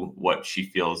do what she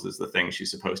feels is the thing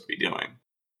she's supposed to be doing.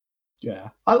 Yeah.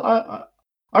 I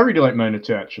really like Mona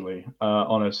too, actually,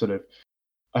 on a sort of,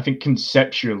 I think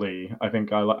conceptually, I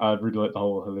really like the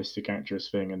whole holistic actress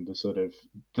thing and the sort of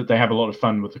that they have a lot of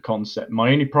fun with the concept.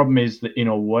 My only problem is that in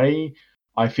a way,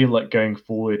 I feel like going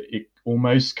forward, it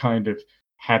almost kind of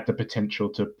had the potential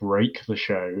to break the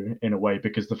show in a way,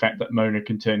 because the fact that Mona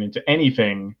can turn into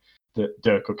anything that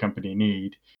Dirk or company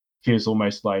need feels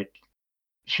almost like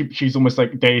she's almost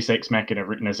like Deus Ex Machina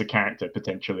written as a character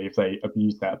potentially if they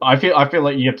abuse that. But I feel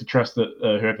like you have to trust that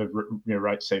whoever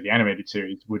writes, say, the animated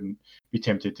series wouldn't be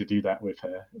tempted to do that with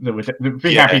her. They'd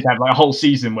be happy to have like a whole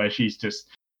season where she's just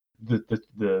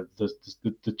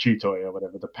the chew toy or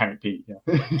whatever, the Panic Pete.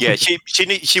 Yeah,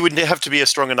 she would have to be a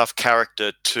strong enough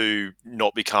character to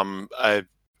not become a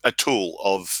tool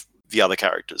of the other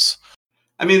characters.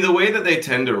 I mean, the way that they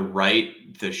tend to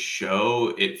write the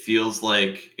show, it feels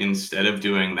like instead of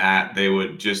doing that, they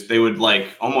would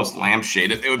like almost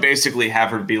lampshade it. They would basically have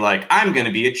her be like, I'm going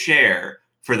to be a chair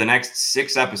for the next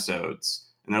 6 episodes.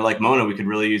 And they're like, Mona, we could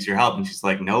really use your help. And she's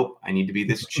like, nope, I need to be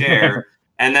this chair.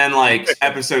 And then like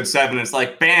episode 7, it's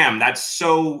like, bam, that's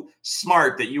so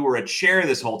smart that you were a chair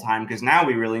this whole time because now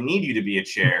we really need you to be a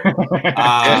chair.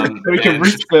 So we can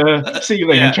reach the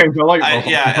ceiling and change the light bulb.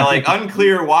 Like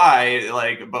unclear why,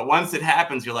 like, but once it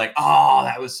happens, you're like, oh,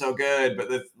 that was so good. But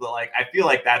like, I feel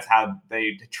like that's how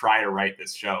they try to write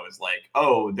this show is like,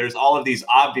 oh, there's all of these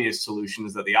obvious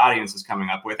solutions that the audience is coming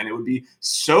up with. And it would be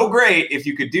so great if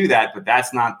you could do that, but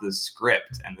that's not the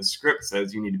script. And the script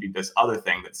says you need to be this other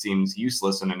thing that seems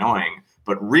useless and annoying.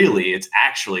 But really, it's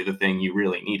actually the thing you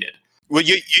really needed. Well,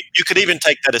 you could even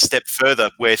take that a step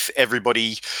further with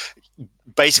everybody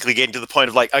basically getting to the point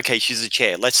of like, okay, she's a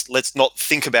chair. Let's not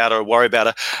think about her or worry about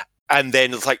her. And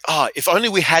then it's like, if only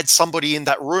we had somebody in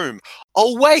that room.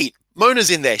 Oh, wait, Mona's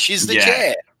in there. She's the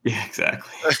chair. Yeah,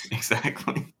 exactly.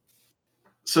 Exactly.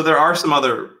 So there are some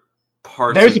other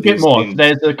parts. There's a bit more. Scenes.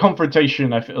 There's a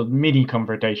confrontation, I feel, a mini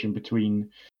confrontation between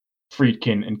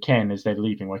Friedkin and Ken as they're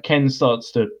leaving, where Ken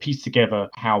starts to piece together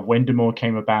how Wendemore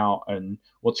came about and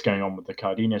what's going on with the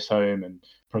Cardenas home and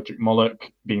Project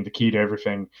Moloch being the key to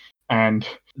everything. And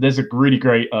there's a really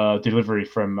great delivery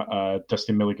from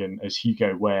Dustin Milligan as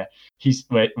Hugo, where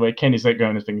Ken is like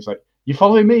going to things like, "You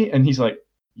follow me?" And he's like,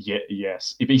 "Yeah,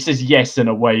 yes." He says yes in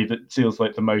a way that feels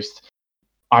like the most,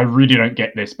 I really don't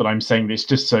get this, but I'm saying this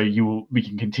just so we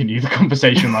can continue the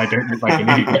conversation. I don't look like an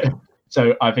idiot.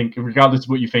 So I think, regardless of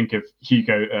what you think of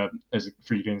Hugo as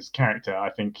Friedkin's character, I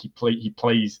think he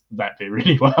plays that bit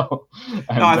really well.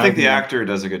 And, I think the actor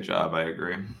does a good job. I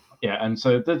agree. Yeah, and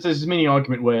so there's this mini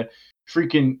argument where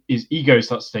freaking his ego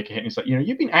starts to take a hit. And it's like,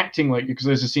 you've been acting like, because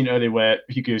there's a scene earlier where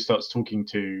Hugo starts talking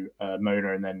to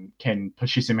Mona, and then Ken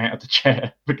pushes him out of the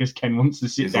chair because Ken wants to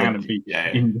sit down and be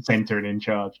in the center and in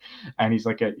charge. And he's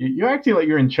like, you're acting like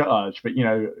you're in charge, but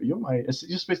you're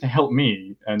supposed to help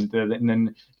me. And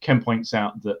then Ken points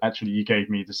out that actually you gave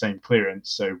me the same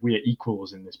clearance, so we're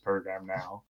equals in this program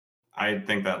now. I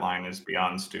think that line is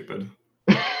beyond stupid.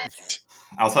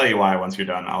 I'll tell you why once you're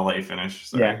done. I'll let you finish.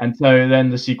 Sorry. Yeah, and so then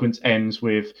the sequence ends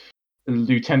with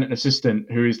Lieutenant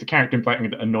Assistant, who is the character in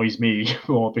Blackwing that annoys me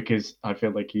more because I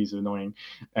feel like he's annoying.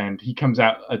 And he comes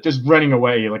out just running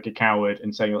away like a coward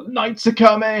and saying, "Knights are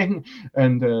coming!"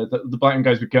 And the Blackwing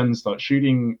guys with guns start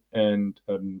shooting, and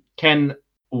Ken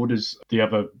orders the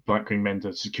other Blackwing men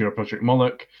to secure Project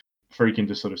Moloch. Friedkin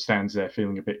just sort of stands there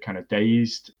feeling a bit kind of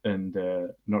dazed and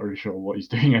not really sure what he's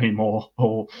doing anymore,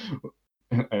 or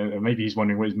maybe he's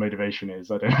wondering what his motivation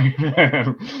is. I don't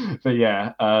know. But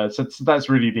yeah, so that's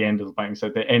really the end of the Blackwing. So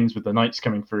it ends with the Knights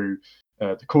coming through,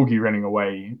 the Corgi running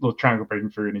away, Lord Triangle breaking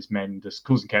through, and his men just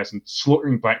causing chaos and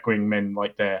slaughtering Blackwing men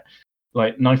like they're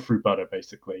like knife through butter,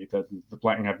 basically. The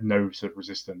Blackwing have no sort of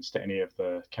resistance to any of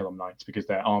the Kellum Knights because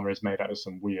their armor is made out of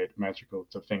some weird magical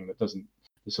thing that doesn't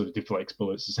sort of deflects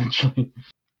bullets, essentially.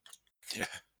 Yeah.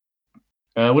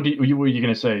 What were you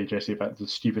going to say, Jesse, about the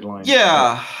stupid line?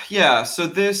 Yeah. So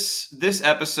this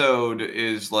episode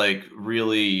is like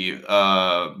really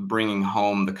bringing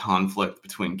home the conflict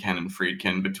between Ken and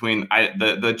Friedkin.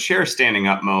 The chair standing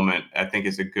up moment, I think,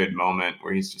 is a good moment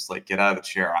where he's just like, "Get out of the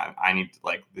chair! I need to,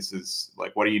 like, this is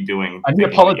like, what are you doing?" I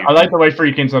like the way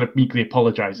Friedkin sort of meekly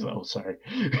apologizes. Oh, sorry.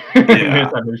 Yeah.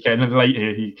 And then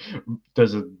later he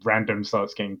does a random,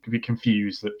 starts getting a bit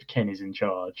confused that Ken is in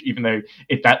charge, even though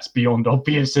if that's beyond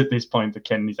obvious at this point that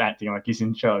Ken is acting like he's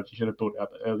in charge. You should have brought it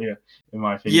up earlier, in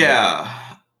my opinion.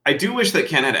 Yeah. I do wish that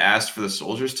Ken had asked for the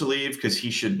soldiers to leave because he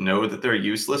should know that they're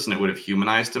useless and it would have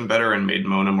humanized him better and made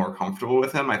Mona more comfortable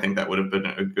with him. I think that would have been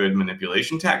a good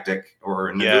manipulation tactic or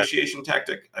a negotiation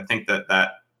tactic. I think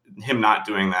that him not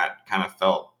doing that kind of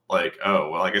felt like, oh,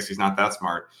 well, I guess he's not that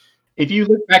smart. If you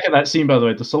look back at that scene, by the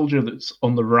way, the soldier that's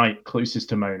on the right closest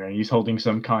to Mona, he's holding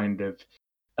some kind of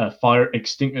fire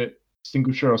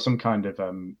extinguisher or some kind of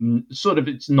sort of,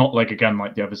 it's not like a gun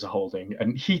like the others are holding,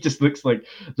 and he just looks like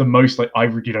the most like, I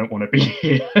really don't want to be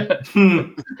here.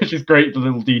 Which is great, the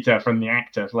little detail from the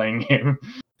actor playing him.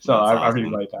 So I really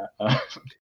like that.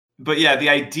 But yeah, the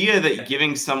idea that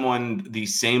giving someone the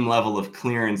same level of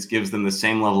clearance gives them the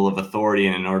same level of authority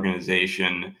in an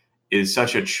organization is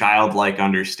such a childlike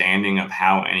understanding of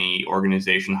how any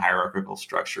organization hierarchical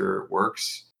structure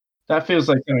works. That feels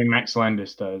like something Max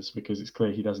Landis does, because it's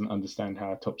clear he doesn't understand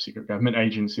how a top secret government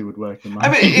agency would work.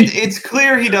 It's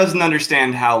clear he doesn't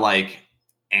understand how like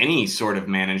any sort of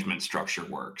management structure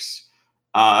works.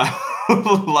 And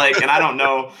I don't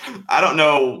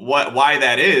know why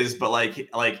that is, but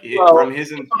from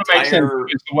his entire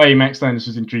the way Max Landis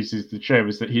was introduced to the show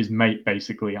was that his mate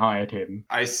basically hired him.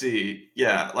 I see.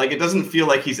 Yeah, like it doesn't feel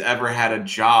like he's ever had a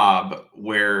job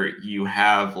where you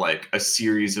have like a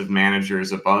series of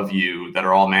managers above you that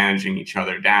are all managing each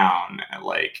other down.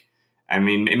 Like, I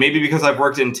mean, maybe because I've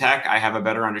worked in tech, I have a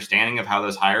better understanding of how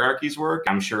those hierarchies work.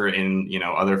 I'm sure in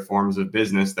other forms of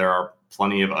business there are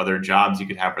plenty of other jobs you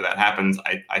could have where that happens.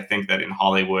 I think that in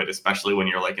Hollywood, especially when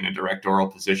you're like in a directorial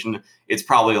position, it's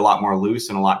probably a lot more loose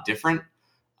and a lot different.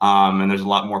 And there's a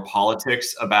lot more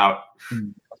politics about,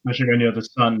 especially when you're the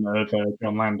son of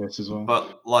John Landis as well.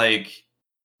 But like,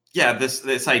 yeah,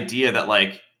 this idea that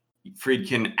like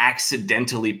Friedkin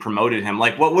accidentally promoted him,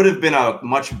 like what would have been a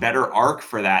much better arc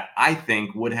for that, I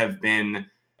think, would have been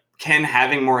Ken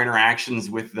having more interactions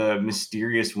with the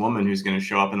mysterious woman who's going to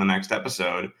show up in the next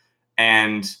episode,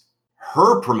 and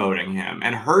her promoting him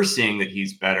and her seeing that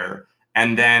he's better.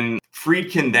 And then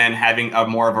Friedkin then having a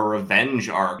more of a revenge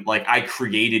arc. Like, I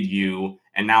created you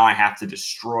and now I have to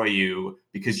destroy you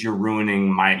because you're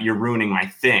ruining my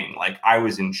thing. Like, I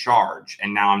was in charge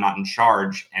and now I'm not in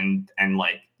charge. And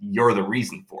like, you're the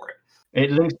reason for it.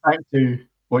 It links back to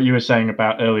what you were saying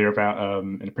about earlier about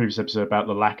in a previous episode about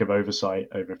the lack of oversight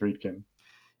over Friedkin.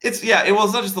 It's not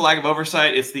just the lack of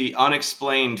oversight. It's the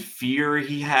unexplained fear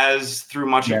he has through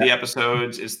much of the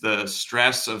episodes. It's the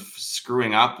stress of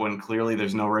screwing up when clearly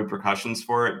there's no repercussions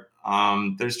for it.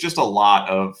 There's just a lot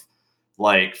of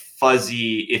like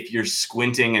fuzzy, if you're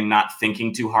squinting and not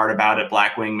thinking too hard about it,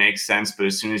 Blackwing makes sense. But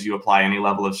as soon as you apply any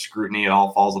level of scrutiny, it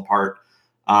all falls apart.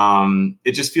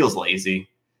 It just feels lazy.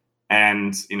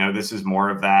 And, this is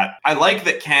more of that. I like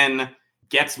that Ken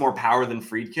gets more power than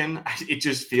Friedkin. It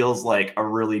just feels like a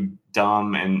really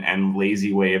dumb and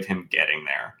lazy way of him getting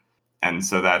there. And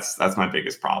so that's my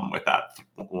biggest problem with that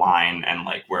line and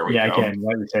like where we go. Again,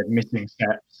 like we said, missing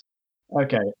steps.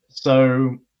 Okay,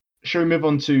 so shall we move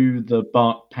on to the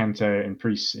Bart, Panto, and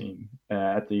Priest scene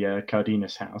at the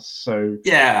Cardenas house? So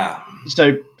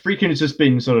Friedkin has just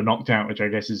been sort of knocked out, which I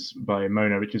guess is by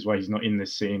Mona, which is why he's not in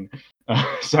this scene.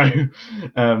 So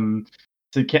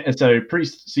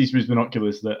Priest sees through his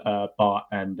binoculars that Bart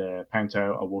and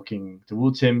Panto are walking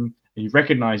towards him. He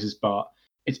recognizes Bart.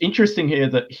 It's interesting here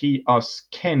that he asks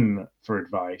Ken for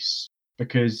advice,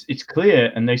 because it's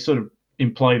clear, and they sort of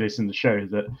imply this in the show,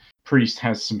 that Priest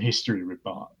has some history with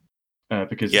Bart,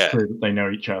 because it's clear that they know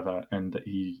each other, and that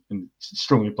it's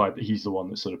strongly implied that he's the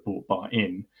one that sort of brought Bart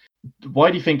in.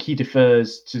 Why do you think he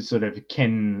defers to sort of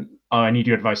Ken? Oh, I need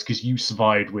your advice because you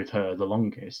survived with her the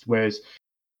longest. Whereas,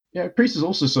 Priest has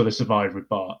also sort of survived with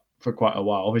Bart for quite a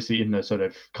while, obviously in the sort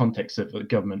of context of a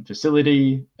government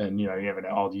facility, and you never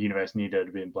know, the universe needed her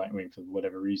to be in Blackwing for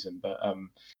whatever reason. But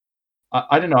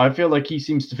I don't know. I feel like he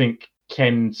seems to think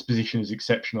Ken's position is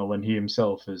exceptional when he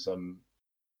himself has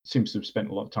seems to have spent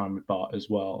a lot of time with Bart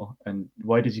as well. And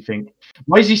why does he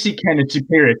see Ken as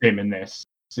superior to him in this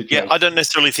situation? Yeah, I don't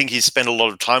necessarily think he's spent a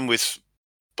lot of time with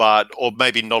Bart, or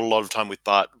maybe not a lot of time with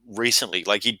Bart recently.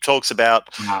 Like he talks about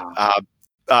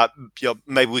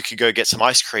maybe we could go get some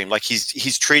ice cream. Like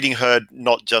he's treating her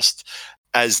not just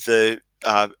as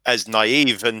as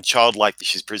naive and childlike that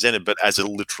she's presented, but as a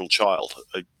literal child.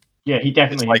 Yeah, he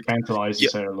definitely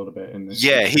infantilizes her a little bit in this.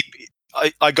 Yeah,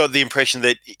 I got the impression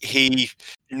that he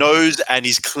knows and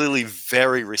is clearly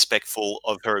very respectful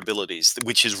of her abilities,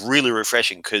 which is really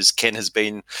refreshing because Ken has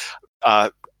been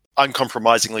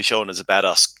uncompromisingly shown as a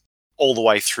badass all the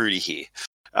way through to here.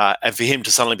 And for him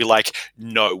to suddenly be like,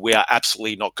 no, we are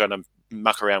absolutely not going to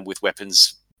muck around with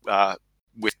weapons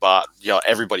with Bart.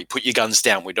 Everybody put your guns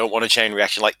down. We don't want a chain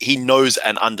reaction. Like, he knows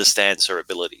and understands her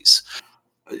abilities.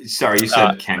 Sorry, you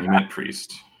said Ken, you meant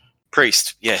Priest.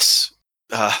 Priest, yes.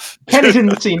 Ken is in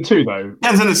the scene too, though.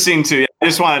 Ken's in the scene too. I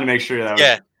just wanted to make sure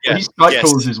that he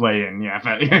calls his way in. No,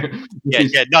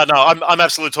 I'm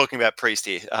absolutely talking about Priest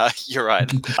here. You're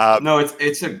right. No,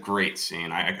 it's a great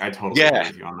scene. I totally agree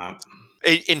with you on that.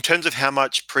 In terms of how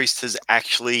much Priest has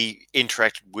actually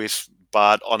interacted with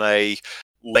Bart on a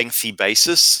lengthy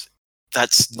basis,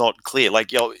 that's not clear.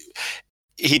 Like,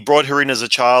 he brought her in as a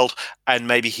child, and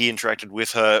maybe he interacted with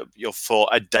her for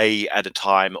a day at a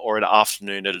time or an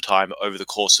afternoon at a time over the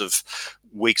course of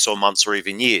weeks or months or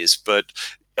even years. But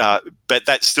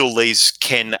that still leaves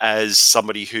Ken as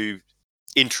somebody who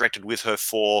interacted with her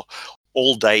for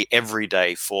all day, every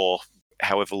day for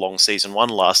however long season 1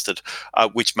 lasted,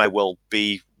 which may well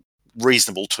be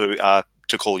reasonable to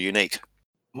call unique.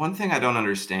 One thing I don't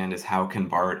understand is how can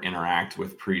Bart interact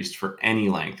with Priest for any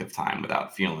length of time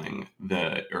without feeling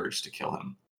the urge to kill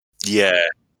him? Yeah.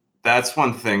 That's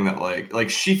one thing that like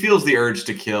she feels the urge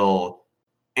to kill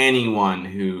anyone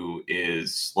who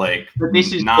is like. But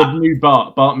this is the new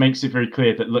Bart. Bart makes it very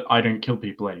clear that, look, I don't kill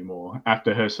people anymore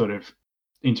after her sort of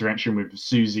interaction with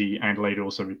Susie and later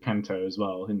also with Panto as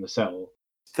well in the cell.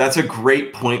 That's a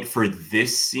great point for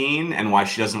this scene and why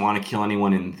she doesn't want to kill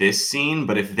anyone in this scene.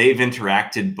 But if they've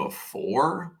interacted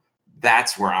before,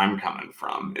 that's where I'm coming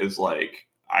from. Is like,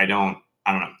 I don't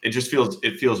know. It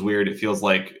feels weird. It feels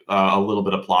like a little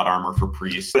bit of plot armor for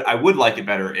Priest. But I would like it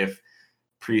better if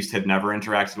Priest had never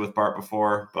interacted with Bart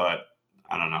before, but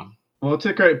I don't know. Well,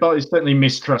 to great, Bart is certainly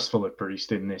mistrustful of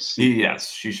Priest in this scene.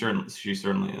 Yes, she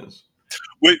certainly is.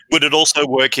 Would it also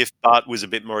work if Bart was a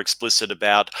bit more explicit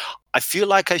about, I feel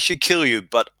like I should kill you,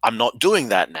 but I'm not doing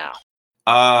that now?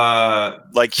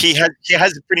 Like he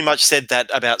has pretty much said that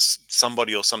about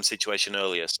somebody or some situation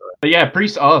earlier. So. But yeah,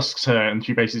 Priest asks her, and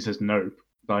she basically says no.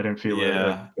 But I don't feel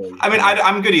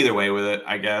I'm good either way with it.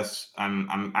 I guess I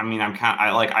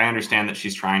understand that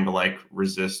she's trying to like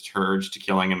resist her urge to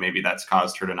killing, and maybe that's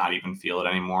caused her to not even feel it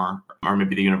anymore, or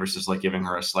maybe the universe is like giving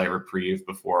her a slight reprieve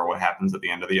before what happens at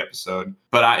the end of the episode.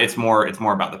 But it's more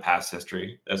about the past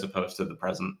history as opposed to the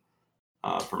present,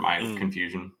 for my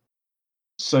confusion.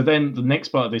 So then the next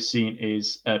part of this scene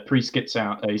is Priest gets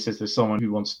out. He says there's someone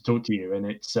who wants to talk to you, and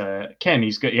it's Ken.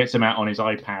 He gets him out on his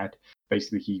iPad.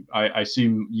 Basically, I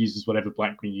assume uses whatever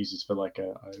Blackwing uses for like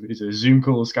is it a Zoom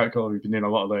call or Skype call? We've been doing a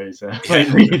lot of those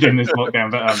lately during this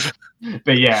lockdown.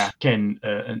 But yeah, Ken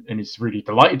and is really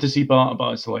delighted to see Bart.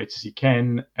 Bart is delighted to see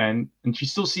Ken, and she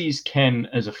still sees Ken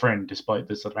as a friend despite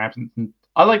this sort of absence.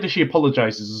 I like that she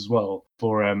apologizes as well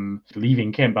for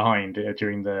leaving Ken behind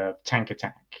during the tank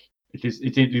attack.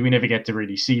 We never get to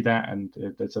really see that, and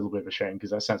that's a little bit of a shame because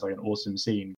that sounds like an awesome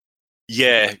scene.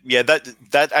 Yeah,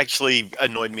 that actually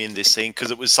annoyed me in this scene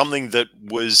because it was something that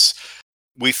was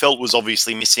we felt was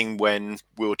obviously missing when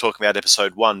we were talking about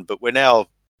episode 1, but we're now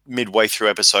midway through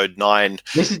episode 9.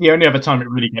 This is the only other time it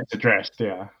really gets addressed,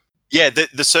 yeah. Yeah,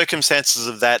 the circumstances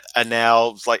of that are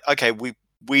now like, okay,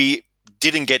 we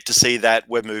didn't get to see that,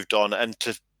 we're moved on, and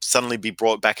to suddenly be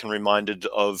brought back and reminded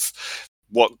of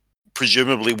what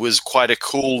presumably was quite a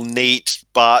cool, neat,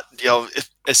 but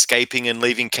escaping and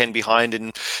leaving Ken behind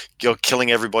and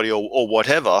killing everybody or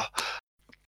whatever.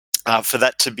 For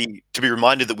that to be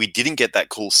reminded that we didn't get that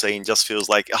cool scene just feels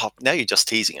like, oh, now you're just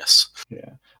teasing us.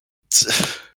 Yeah.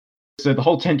 So the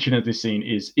whole tension of this scene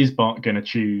is Bart going to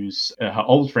choose her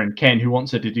old friend Ken, who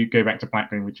wants her to go back to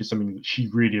Blackgreen, which is something that she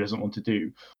really doesn't want to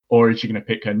do, or is she going to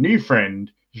pick her new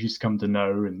friend she's come to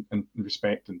know and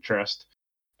respect and trust,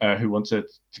 who wants her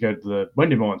to go to the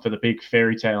Wendemort for the big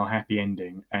fairy tale happy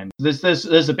ending? And there's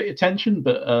a bit of tension,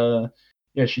 but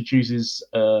yeah, she chooses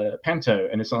Panto,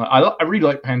 and it's like I really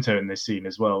like Panto in this scene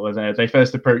as well. Where they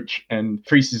first approach, and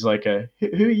Priest is like, "Who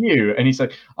are you?" And he's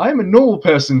like, "I am a normal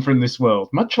person from this world,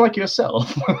 much like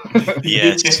yourself."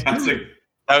 Yes,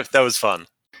 that was fun.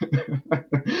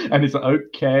 And it's like,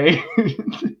 okay.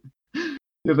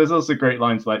 Yeah, there's also great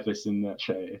lines like this in that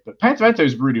show. But Panto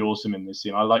is really awesome in this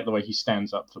scene. I like the way he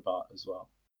stands up for Bart as well.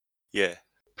 Yeah.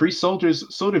 Priest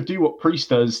soldiers sort of do what Priest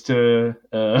does to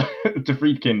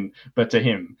Friedkin, but to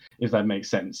him, if that makes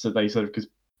sense. So they sort of, because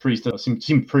Priest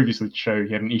seemed previously to show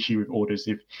he had an issue with orders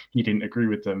if he didn't agree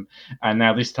with them, and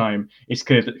now this time it's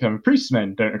clear that Priest's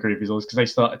men don't agree with his orders because they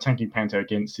start attacking Panto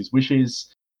against his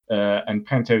wishes, and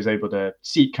Panto is able to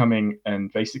see it coming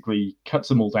and basically cuts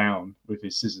them all down with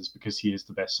his scissors because he is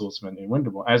the best swordsman in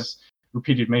Wendemort, as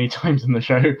repeated many times in the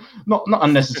show. Not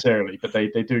unnecessarily, but they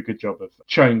do a good job of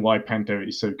showing why Panto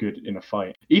is so good in a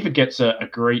fight. Even gets a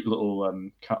great little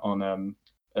cut on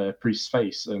Priest's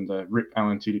face and rip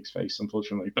Alan Tudyk's face,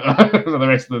 unfortunately, but for the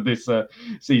rest of this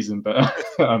season. But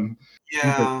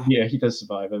he does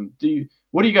survive. And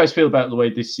what do you guys feel about the way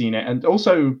this scene, and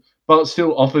also Bart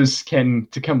still offers Ken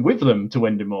to come with them to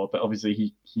Wendemort, but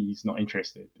obviously he's not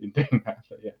interested in doing that.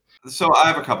 But yeah. So I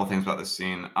have a couple things about this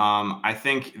scene. I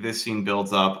think this scene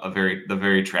builds up the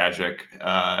very tragic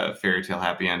fairy tale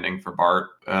happy ending for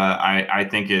Bart. I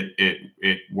think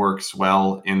it works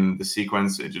well in the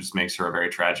sequence. It just makes her a very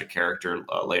tragic character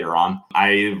later on.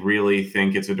 I really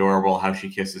think it's adorable how she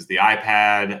kisses the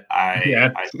iPad.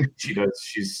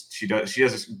 She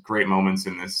has great moments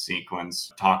in this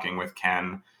sequence talking with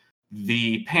Ken.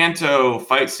 The Panto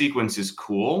fight sequence is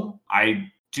cool. I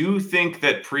do think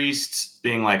that Priest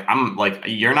being like, I'm like,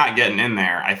 you're not getting in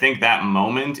there. I think that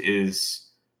moment is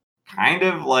kind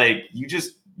of like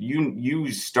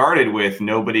you started with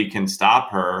nobody can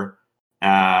stop her.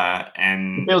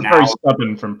 And it feels very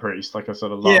stubborn from Priest, like a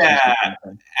sort of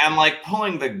and like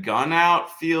pulling the gun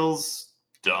out feels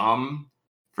dumb,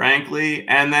 frankly.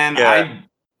 And then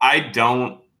I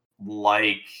don't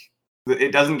like.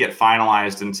 It doesn't get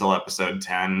finalized until episode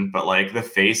 10, but like the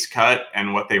face cut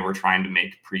and what they were trying to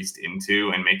make Priest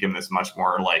into and make him this much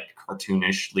more like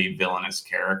cartoonishly villainous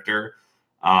character,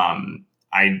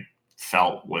 I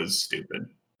felt was stupid.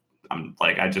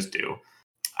 I just do.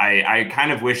 I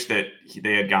kind of wish that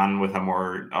they had gone with a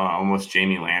more almost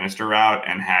Jaime Lannister route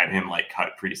and had him like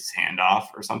cut Priest's hand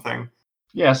off or something.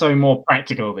 Yeah, something more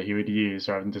practical that he would use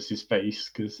rather than just his face.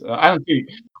 Because Alan Tudyk,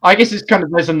 I guess it's kind of,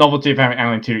 there's a novelty of having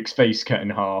Alan Tudyk's face cut in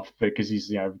half because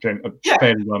he's a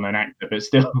fairly well-known actor, but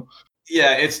still.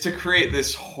 Yeah, it's to create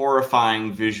this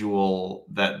horrifying visual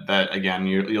that again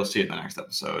you'll see it in the next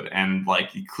episode, and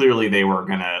like clearly they were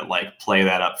gonna like play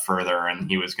that up further, and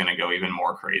he was gonna go even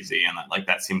more crazy, and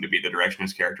that seemed to be the direction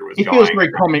his character was going. It feels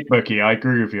very comic booky. I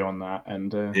agree with you on that,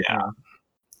 and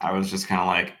I was just kind of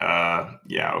like,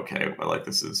 yeah, okay, but like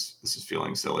this is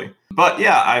feeling silly. But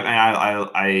yeah,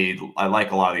 I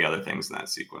like a lot of the other things in that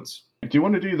sequence. Do you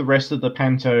want to do the rest of the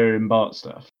Panto and Bart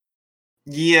stuff?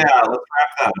 Yeah, let's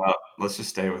wrap that up. Let's just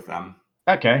stay with them.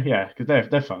 Okay, yeah, because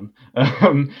they're fun.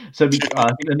 So I think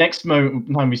the next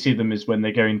time we see them is when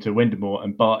they go into Wendemort,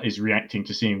 and Bart is reacting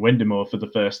to seeing Wendemort for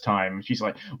the first time. She's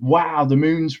like, "Wow, the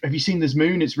moon's! Have you seen this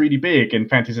moon? It's really big." And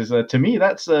Panto says, "To me,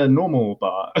 that's normal,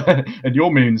 Bart, and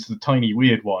your moon's the tiny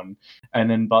weird one." And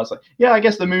then Bart's like, "Yeah, I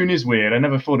guess the moon is weird. I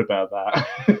never thought about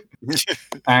that."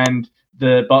 And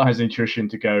the Bart has intuition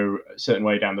to go a certain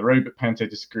way down the road, but Panto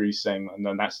disagrees, saying,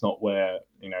 "No, that's not where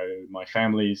my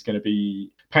family is going to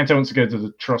be." Panto wants to go to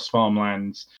the Tross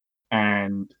farmlands,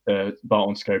 and Bart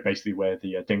wants to go basically where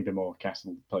the Dingdamore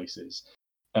castle place is.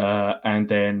 And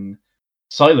then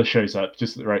Silas shows up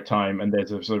just at the right time, and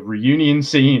there's a sort of reunion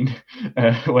scene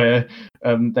where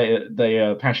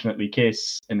they passionately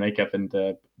kiss and make up,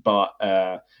 and Bart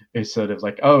is sort of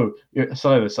like, "Oh,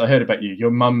 Silas, I heard about you.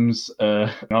 Your mum's an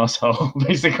asshole,"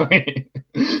 basically.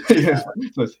 Which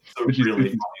is really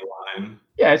funny line.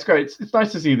 Yeah, it's great. It's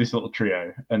nice to see this little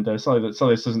trio, and Silas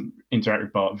doesn't interact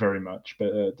with Bart very much,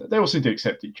 but they also do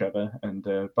accept each other, and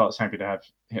Bart's happy to have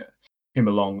him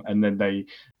along. And then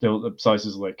Silas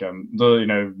is like,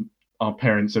 our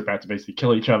parents are about to basically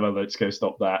kill each other. Let's go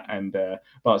stop that. And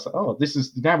Bart's like, oh,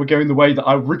 now we're going the way that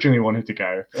I originally wanted to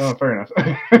go. Oh, fair enough.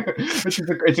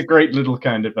 It's a great little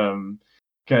kind of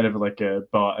like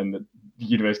Bart and the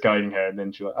universe guiding her, and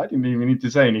then she's like, I didn't even need to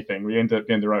say anything. We ended up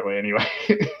going the right way anyway.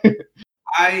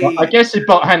 I guess if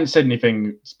Bart hadn't said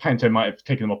anything, Panto might have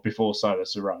taken them off before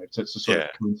Silas arrived. So it's a sort of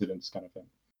coincidence kind of thing.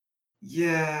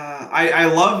 Yeah, I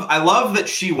love that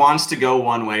she wants to go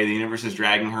one way. The universe is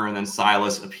dragging her, and then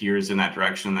Silas appears in that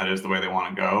direction. That is the way they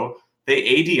want to go. They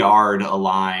ADR'd a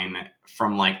line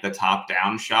from like the top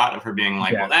down shot of her being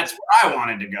like, well, that's where I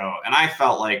wanted to go. And I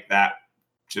felt like that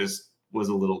just was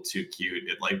a little too cute.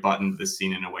 It like buttoned the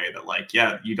scene in a way that like,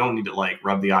 yeah, you don't need to like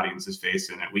rub the audience's face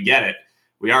in it. We get it.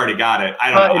 We already got it. I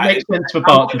don't know. It makes sense for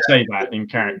Bart to say that in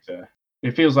character.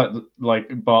 It feels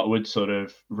like Bart would sort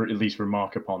of at least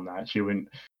remark upon that. She wouldn't.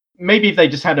 Maybe if they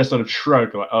just had a sort of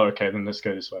shrug, like, "Oh, okay, then let's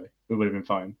go this way," it would have been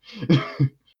fine.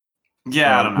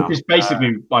 Yeah, I don't know. Because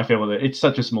basically, I feel that it's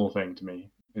such a small thing to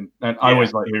me, and I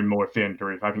always like hearing more of Fiona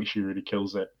Dourif. I think she really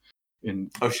kills it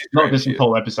in not this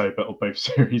whole episode, but both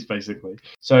series, basically.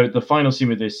 So the final scene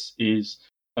with this is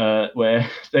where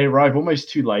they arrive almost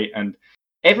too late, and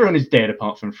everyone is dead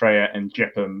apart from Freya and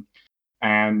Jeppum,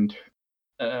 and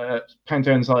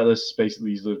Panto and Silas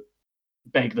basically sort of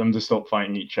beg them to stop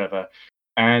fighting each other,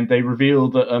 and they reveal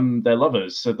that they're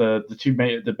lovers. So the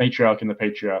matriarch and the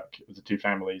patriarch of the two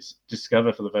families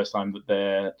discover for the first time that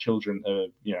their children are,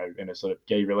 in a sort of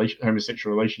gay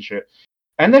homosexual relationship,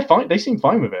 and they're fine. They seem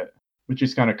fine with it, which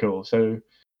is kind of cool. So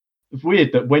it's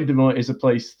weird that Wendemore is a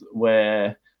place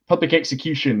where public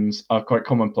executions are quite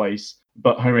commonplace,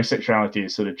 but homosexuality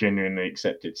is sort of genuinely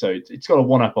accepted. So it's got a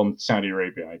one-up on Saudi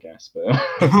Arabia, I guess. But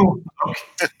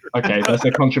okay, that's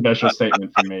a controversial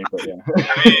statement from me, but yeah.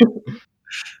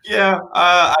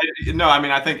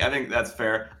 I think that's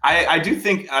fair. I do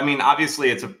think. I mean,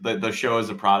 obviously, the show is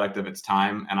a product of its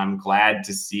time, and I'm glad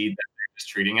to see that they're just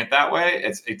treating it that way.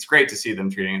 It's great to see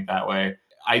them treating it that way.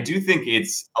 I do think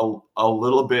it's a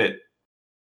little bit.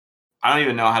 I don't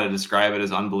even know how to describe it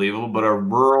as unbelievable, but a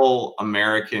rural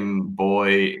American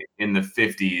boy in the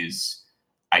 50s,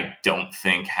 I don't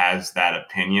think has that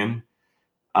opinion.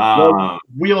 Well,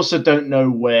 we also don't know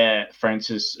where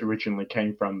Francis originally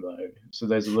came from, though. So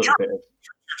there's a little bit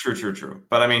of true.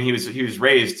 But I mean, he was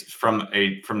raised from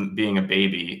being a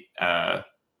baby by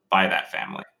that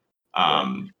family.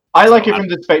 I like it from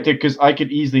the perspective because I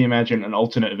could easily imagine an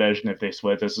alternate version of this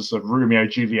where there's a sort of Romeo and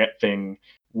Juliet thing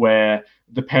where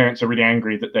the parents are really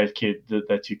angry that their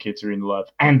two kids are in love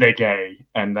and they're gay,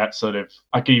 and that sort of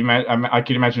I could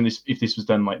imagine this if this was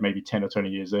done like maybe 10 or 20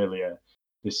 years earlier.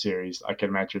 This series, I can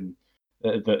imagine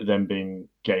that them being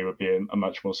gay would be a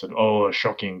much more sort of a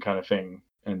shocking kind of thing,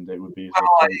 and they would be.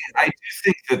 Well, I do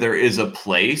think that there is a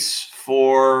place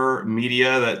for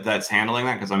media that's handling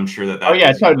that, because I'm sure that. Oh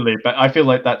yeah, totally. But I feel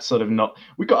like that's sort of not.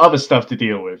 We've got other stuff to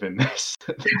deal with in this.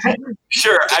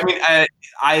 Sure. I mean,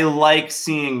 I like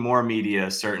seeing more media,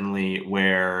 certainly,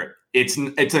 where it's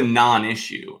a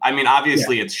non-issue. I mean,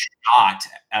 obviously, it's shot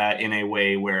in a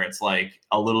way where it's like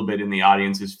a little bit in the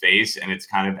audience's face, and it's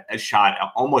kind of a shot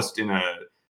almost in a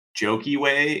jokey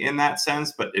way in that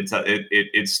sense, but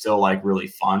it's still like really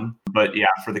fun. But yeah,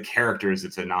 for the characters,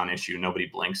 it's a non-issue. Nobody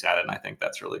blinks at it, and I think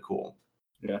that's really cool.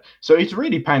 Yeah, so it's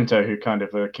really Panto who kind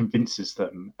of convinces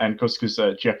them, and of course, because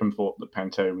Jeppum thought that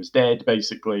Panto was dead,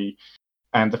 basically,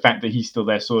 and the fact that he's still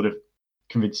there sort of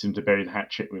convinces him to bury the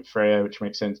hatchet with Freya, which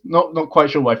makes sense. Not quite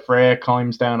sure why Freya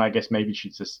climbs down. I guess maybe she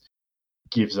just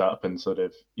gives up and sort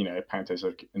of, Panto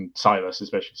sort of, and Silas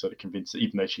especially sort of convinced her,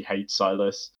 even though she hates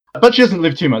Silas. But she doesn't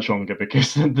live too much longer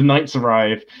because the knights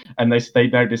arrive and they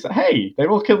notice that, hey,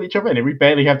 they've all killed each other and we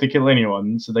barely have to kill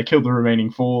anyone. So they kill the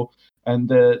remaining 4.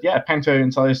 And Panto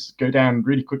and Silas go down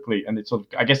really quickly. And it's sort of,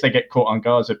 I guess they get caught on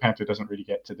guard, so Panto doesn't really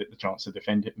get the chance to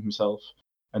defend it himself.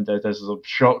 And there's a sort of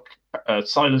shock.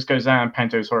 Silas goes down,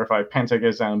 Panto's horrified. Panto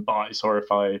goes down, Bart is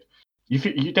horrified.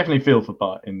 You definitely feel for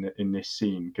Bart in this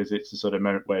scene, because it's the sort of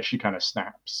moment where she kind of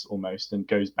snaps almost and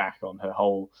goes back on her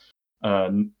whole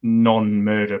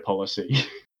non-murder policy.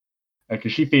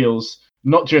 Because she feels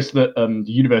not just that the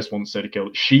universe wants her to kill,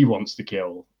 she wants to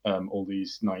kill all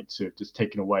these knights who have just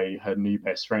taken away her new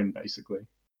best friend, basically.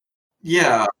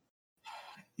 Yeah,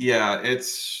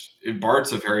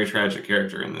 Bart's a very tragic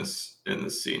character in this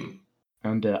scene.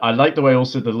 And I like the way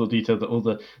also the little detail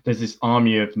that there's this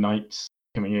army of knights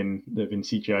coming in that have been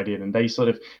CGI'd in, and they sort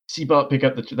of see Bart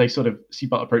see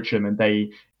Bart approach him, and they,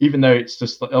 even though it's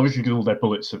just obviously because all their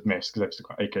bullets have missed because they've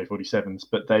got AK-47s,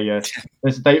 but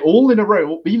they all in a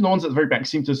row, even the ones at the very back,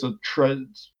 seem to sort of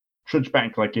trudge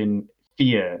back like in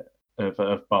fear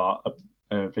of Bart,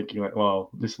 thinking like,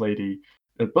 well, this lady.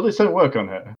 Bullets don't work on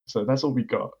her, so that's all we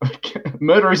got.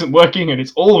 Murder isn't working, and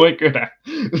it's all we're good at.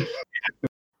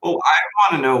 Well, I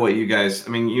want to know what you guys.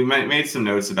 I mean, you made some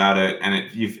notes about it, and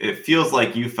it feels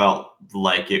like you felt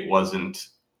like it wasn't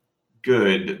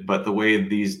good, but the way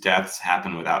these deaths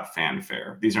happen without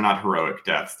fanfare. These are not heroic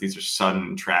deaths. These are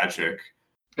sudden, tragic.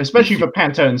 Especially for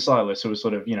Panto and Silas, who are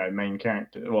sort of main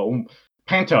character. Well,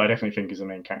 Panto, I definitely think is the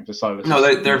main character. Silas. No,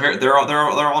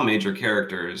 they're all major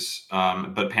characters,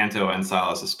 but Panto and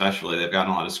Silas especially, they've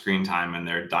gotten a lot of screen time, and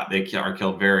they are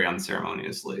killed very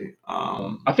unceremoniously.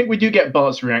 I think we do get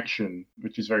Bart's reaction,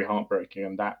 which is very heartbreaking,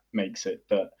 and that makes it.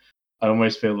 But I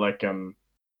almost feel like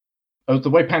the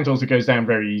way Panto also goes down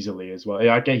very easily as well.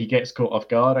 I get he gets caught off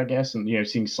guard, I guess, and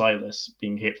seeing Silas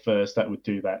being hit first, that would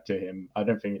do that to him. I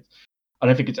don't think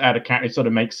it's out of character. It sort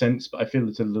of makes sense, but I feel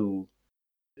it's a little.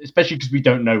 Especially because we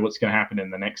don't know what's going to happen in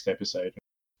the next episode.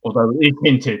 Although it's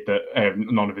hinted that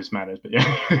none of this matters, but yeah.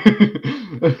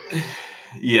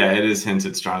 Yeah, it is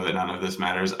hinted strongly that none of this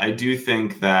matters. I do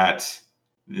think that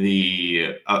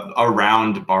the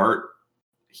around Bart,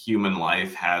 human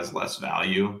life has less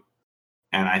value.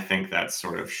 And I think that's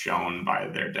sort of shown by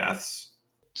their deaths.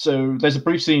 So there's a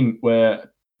brief scene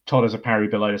where Todd has a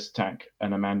Parabolitis attack,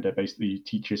 and Amanda basically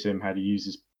teaches him how to use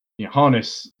his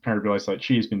harness Parabolitis like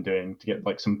she has been doing to get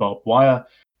like some barbed wire.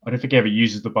 I don't think he ever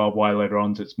uses the barbed wire later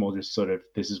on, so it's more just sort of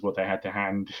this is what they had to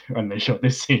hand when they shot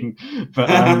this scene. But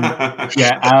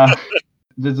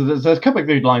there's a couple of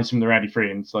good lines from the Rowdy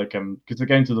Three, and it's like because they're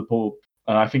going to the pool.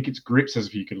 I think it's Grips has a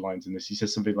few good lines in this. He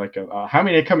says something like, how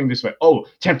many are coming this way? Oh,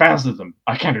 10,000 of them.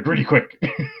 I counted really quick.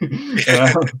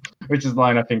 Which is a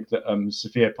line I think that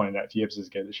Sophia pointed out a few episodes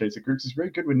ago that shows that Grips is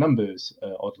very good with numbers,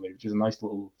 oddly, which is a nice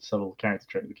little subtle character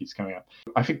trait that keeps coming up.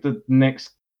 I think the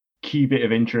next key bit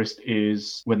of interest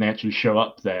is when they actually show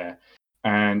up there.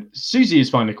 And Susie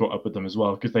is finally caught up with them as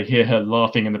well because they hear her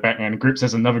laughing in the background. And Grips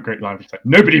has another great line, which is like,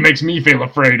 nobody makes me feel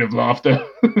afraid of laughter.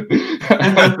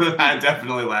 I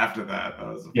definitely laughed at that.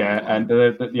 There's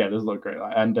a lot of great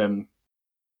line. And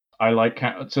I like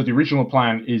so the original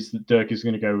plan is that Dirk is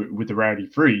going to go with the Rowdy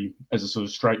Three as a sort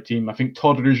of strike team. I think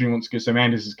Todd originally wants to go, so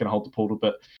Amanda's is going to hold the portal,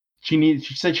 but she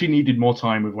said she needed more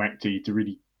time with Wacky to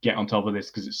really get on top of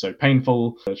this because it's so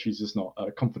painful. She's just not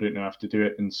confident enough to do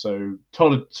it, and so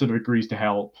Todd sort of agrees to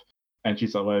help. And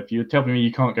she's like, "Well, if you're telling me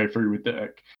you can't go through with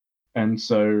Dirk," and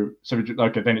so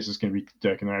okay, then it's just going to be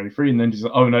Dirk and the Rowdy Three, and then she's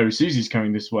like, "Oh no, Susie's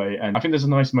coming this way." And I think there's a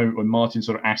nice moment when Martin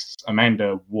sort of asks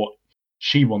Amanda what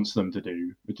she wants them to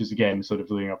do, which is again sort of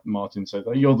leading up. Martin says,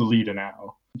 oh, "You're the leader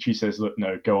now." And she says, "Look,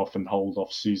 no, go off and hold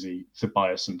off Susie to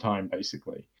buy us some time,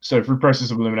 basically." So through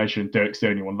process of elimination, Dirk's the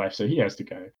only one left, so he has to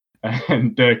go.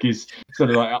 And Dirk is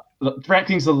sort of like,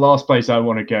 Rackling's the last place I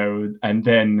want to go. And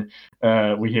then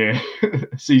we hear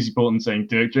Susie Bolton saying,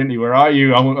 "Dirk, gently, where are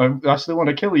you? I still want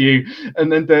to kill you."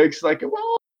 And then Dirk's like,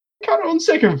 "Well, kind of on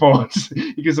second thoughts."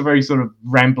 He gives a very sort of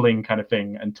rambling kind of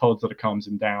thing, and Todd sort of calms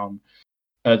him down.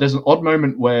 There's an odd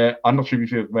moment where, I'm not sure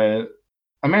if you feel, where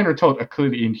Amanda and Todd are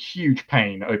clearly in huge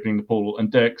pain opening the portal,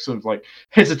 and Dirk sort of like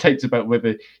hesitates about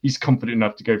whether he's confident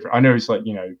enough to go for it. I know it's like,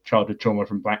 childhood trauma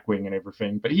from Blackwing and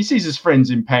everything, but he sees his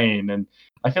friends in pain, and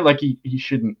I feel like he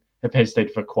shouldn't have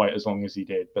hesitated for quite as long as he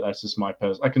did. But that's just my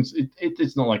personal.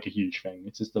 It's not like a huge thing.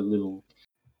 It's just a little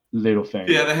thing.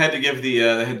 Yeah, they had to give they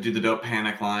had to do the "don't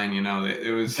panic" line.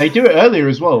 It was. They do it earlier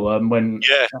as well. When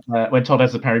Todd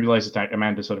has the Parabolitis attack,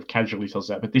 Amanda sort of casually tells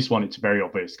that. But this one, it's very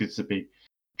obvious because it's a big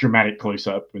dramatic close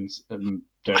up. When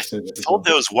Dirk I says it. thought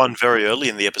there was one very early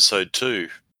in the episode too,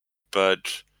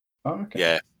 but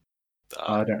yeah.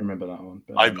 I don't remember that one.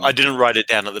 But, I didn't write it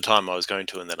down at the time I was going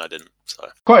to, and then I didn't. So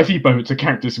quite a few moments of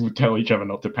characters would tell each other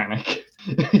not to panic.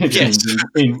 Yes.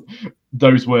 in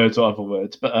those words or other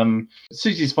words. But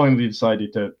Susie's finally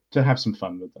decided to have some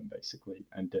fun with them, basically.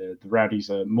 And the Rowdies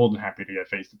are more than happy to go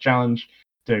face the challenge.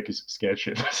 Dirk is scared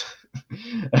shitless.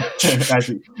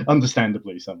 Actually,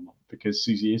 understandably somewhat, because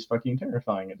Susie is fucking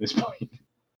terrifying at this point.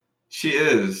 She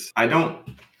is. I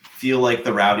don't feel like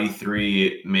the Rowdy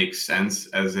Three makes sense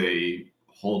as a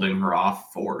holding her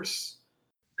off force.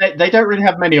 they don't really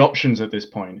have many options at this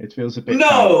point. It feels a bit.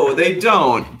 No, they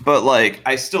don't. But like,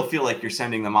 I still feel like you're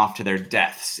sending them off to their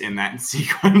deaths in that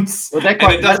sequence. Well,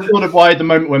 that's sort of why the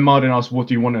moment when Martin asks, "What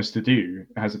do you want us to do?"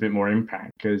 has a bit more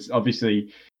impact, because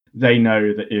obviously they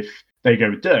know that if they go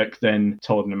with Dirk, then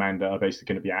Todd and Amanda are basically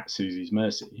going to be at Susie's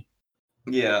mercy.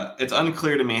 Yeah, it's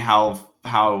unclear to me how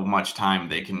much time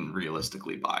they can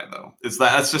realistically buy, though.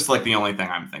 That's just like the only thing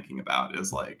I'm thinking about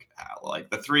is like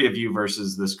the three of you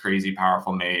versus this crazy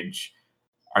powerful mage.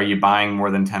 Are you buying more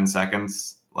than 10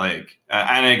 seconds? Like,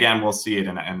 and again, we'll see it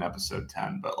in episode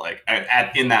 10. But like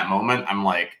in that moment, I'm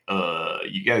like,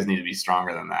 you guys need to be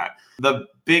stronger than that. The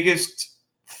biggest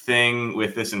thing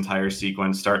with this entire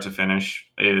sequence, start to finish,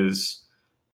 is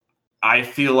I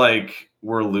feel like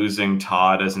we're losing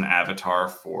Todd as an avatar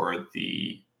for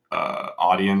the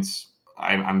audience.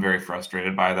 I'm very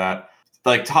frustrated by that.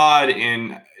 Like Todd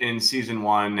in season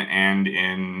 1 and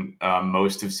in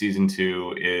most of season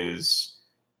 2 is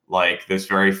like this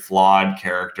very flawed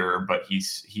character, but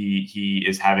he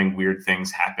is having weird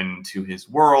things happen to his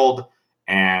world,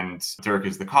 and Dirk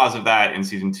is the cause of that. In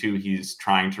season 2, he's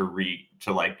trying to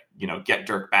get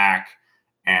Dirk back.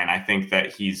 And I think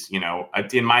that he's,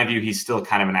 in my view, he's still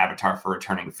kind of an avatar for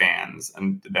returning fans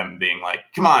and them being like,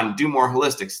 come on, do more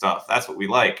holistic stuff. That's what we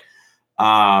like.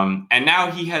 And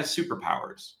now he has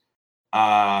superpowers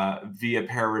via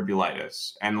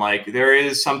pararibulitis. And like, there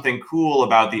is something cool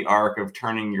about the arc of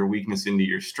turning your weakness into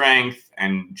your strength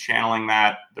and channeling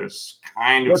that. There's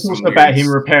kind of also about him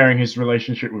repairing his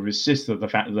relationship with his sister. The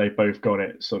fact that they both got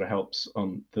it sort of helps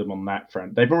them on that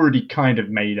front. They've already kind of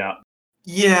made up.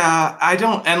 Yeah, I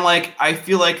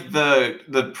feel like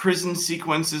the prison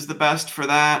sequence is the best for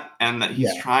that, and that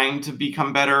he's trying to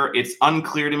become better. It's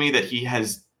unclear to me that he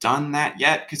has done that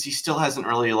yet, because he still hasn't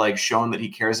really like shown that he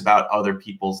cares about other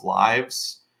people's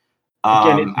lives.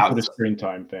 Again, it's sort of screen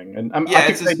time thing, and I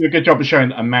think they do a good job of showing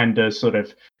that Amanda sort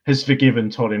of has forgiven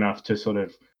Todd enough to sort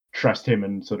of trust him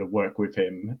and sort of work with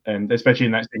him, and especially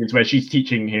in that sequence where she's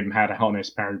teaching him how to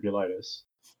harness pararibulitis.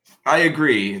 I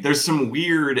agree. There's some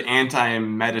weird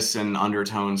anti-medicine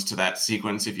undertones to that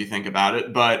sequence if you think about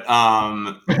it, but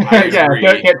yeah,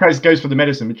 Dirk goes for the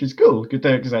medicine, which is cool. Good,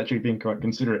 Dirk is actually being quite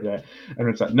considerate there, and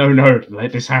it's like, no,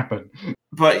 let this happen.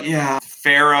 But yeah,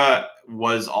 Farah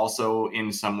was also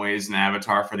in some ways an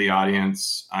avatar for the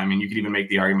audience. I mean, you could even make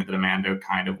the argument that Amanda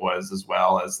kind of was, as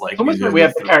well as like. It's almost like we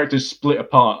have the characters split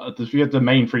apart. We have the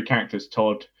main three characters: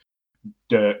 Todd,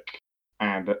 Dirk,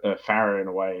 and Farah in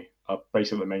a way. Are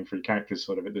basically the main three characters,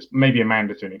 sort of at this. Maybe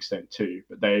Amanda to an extent too,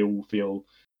 but they all feel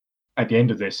at the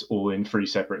end of this all in three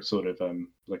separate sort of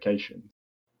locations.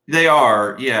 They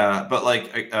are, yeah, but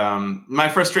like my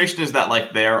frustration is that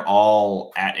like they're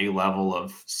all at a level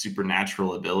of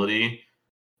supernatural ability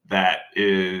that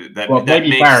maybe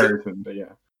Farah isn't, but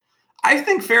yeah. I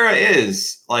think Farah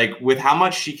is, like, with how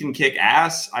much she can kick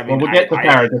ass. I mean, we'll get to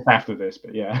Farah just after this,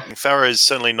 but yeah. Farah is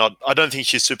certainly not. I don't think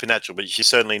she's supernatural, but she's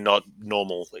certainly not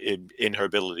normal in her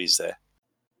abilities there.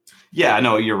 Yeah,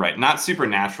 no, you're right. Not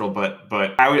supernatural, but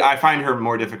I find her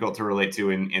more difficult to relate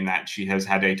to in that she has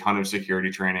had a ton of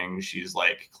security training. She's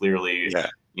like clearly,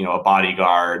 a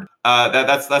bodyguard.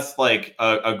 That's like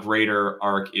a greater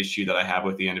arc issue that I have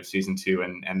with the end of season 2,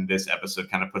 and this episode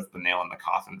kind of puts the nail in the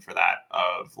coffin for that.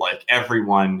 Of like,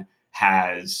 everyone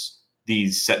has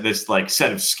this like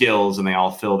set of skills, and they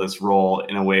all fill this role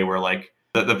in a way where like.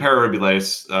 The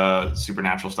pararibulitis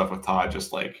supernatural stuff with Todd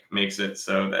just like makes it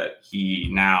so that he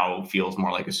now feels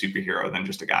more like a superhero than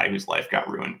just a guy whose life got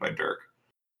ruined by Dirk.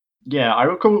 Yeah, I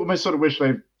almost sort of wish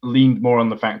they leaned more on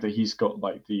the fact that he's got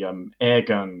like the air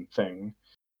gun thing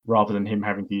rather than him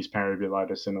having to use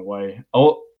pararibulitis in a way.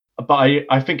 But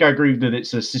I think I agree that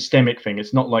it's a systemic thing.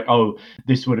 It's not like, oh,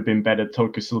 this would have been better.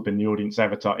 Todd could still have been the audience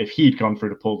avatar if he'd gone through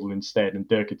the portal instead and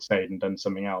Dirk had stayed and done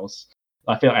something else.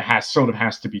 I feel like it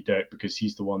has to be Dirk because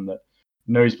he's the one that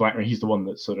knows Blackmore. He's the one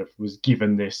that sort of was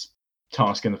given this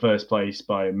task in the first place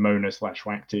by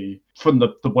Mona/Wakti. From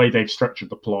the way they've structured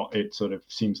the plot, it sort of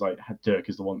seems like Dirk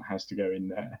is the one that has to go in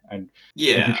there. And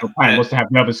the original plan was to have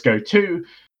the others go too,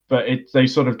 but they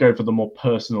sort of go for the more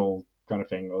personal kind of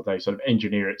thing, or they sort of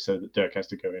engineer it so that Dirk has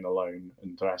to go in alone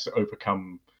and has to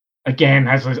overcome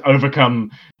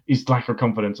his lack of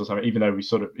confidence or something, even though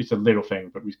it's a little thing,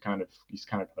 but he's kind of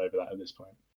over that at this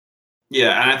point.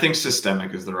 Yeah, and I think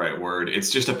systemic is the right word.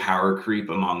 It's just a power creep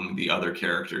among the other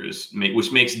characters,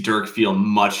 which makes Dirk feel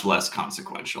much less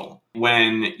consequential.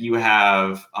 When you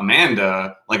have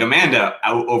Amanda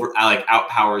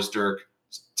outpowers Dirk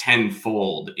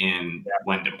tenfold in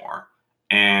Wendemore.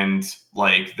 And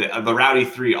like the Rowdy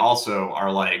Three also are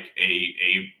like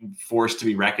a force to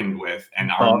be reckoned with,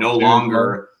 and are no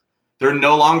longer they're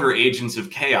no longer agents of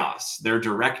chaos. They're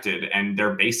directed, and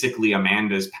they're basically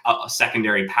Amanda's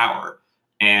secondary power.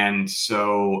 And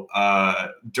so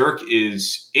Dirk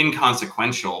is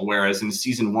inconsequential, whereas in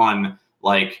season 1,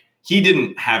 like, he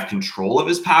didn't have control of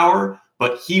his power,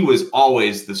 but he was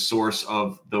always the source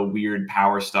of the weird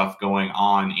power stuff going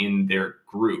on in their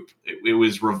group. It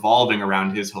was revolving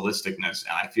around his holisticness.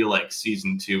 And I feel like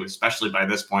season 2, especially by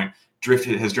this point,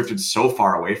 has drifted so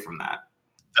far away from that.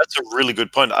 That's a really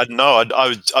good point.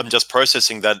 I'm just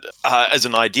processing that as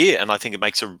an idea, and I think it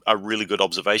makes a really good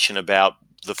observation about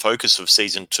the focus of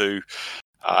season 2.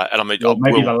 And I mean,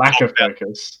 maybe the lack of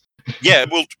focus. Yeah,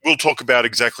 we'll talk about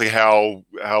exactly how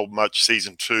much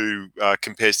season 2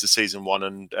 compares to season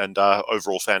 1 and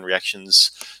overall fan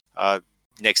reactions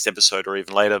next episode or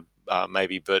even later,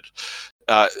 maybe. But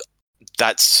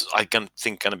that's, I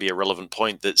think, going to be a relevant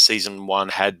point, that season 1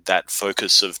 had that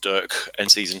focus of Dirk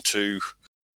and season 2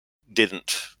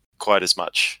 didn't quite as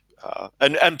much.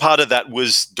 And part of that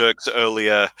was Dirk's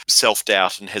earlier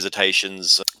self-doubt and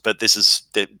hesitations, but this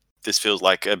feels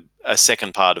like a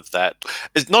second part of that.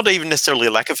 It's not even necessarily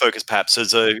a lack of focus, perhaps.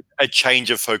 There's a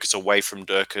change of focus away from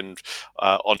Dirk and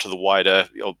onto the wider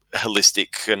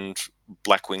holistic and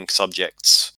Blackwing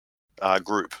subjects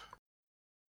group.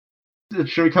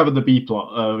 Should we cover the B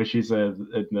plot, which is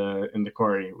in the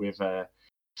quarry with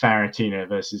Farah, Tina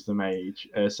versus the mage?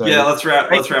 Let's wrap.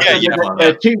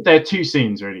 There are two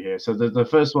scenes really here. So the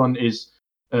first one is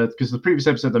because the previous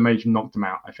episode the mage knocked them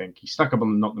out. I think he snuck up on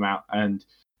them, knocked them out, and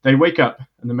they wake up,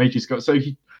 and the mage has got... So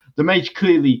the mage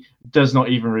clearly does not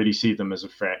even really see them as a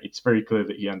threat. It's very clear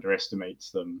that he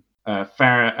underestimates them.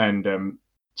 Farah and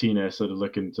Tina sort of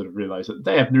look and sort of realize that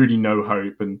they have really no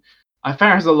hope. And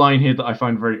Farah has a line here that I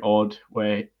find very odd,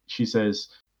 where she says,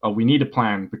 "Oh, we need a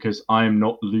plan because I am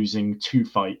not losing 2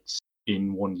 fights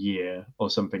in 1 year,"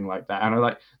 or something like that. And I'm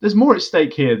like, there's more at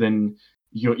stake here than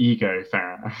your ego,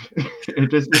 Farah.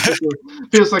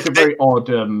 it feels like a very odd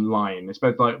line. It's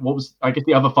both like, I guess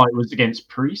the other fight was against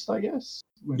Priest, I guess.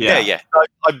 Yeah.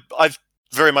 I've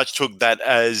very much took that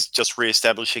as just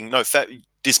reestablishing.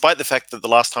 Despite the fact that the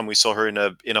last time we saw her in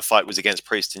a fight was against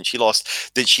Priest and she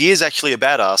lost, that she is actually a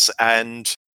badass,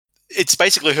 and it's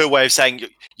basically her way of saying,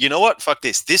 you know what, fuck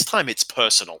this. This time it's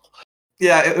personal.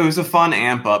 Yeah, it was a fun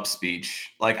amp up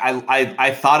speech. Like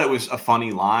I thought it was a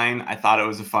funny line. I thought it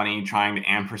was a funny trying to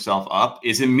amp herself up.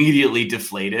 Is immediately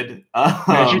deflated. She's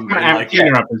trying to amp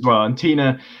Tina up as well, and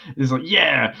Tina is like,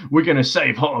 "Yeah, we're gonna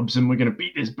save Hobbs and we're gonna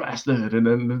beat this bastard." And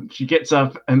then she gets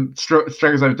up and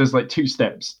struggles over, does like 2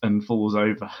 steps and falls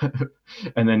over.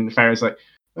 And then Farah's like,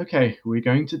 "Okay, we're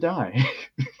going to die,"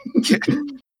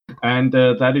 and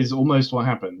that is almost what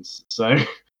happens. So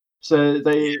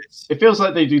it feels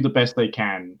like they do the best they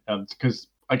can, because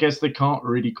I guess they can't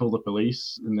really call the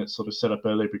police, and that's sort of set up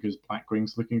earlier because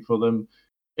Blackwing's looking for them.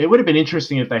 It would have been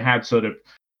interesting if they had sort of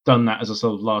done that as a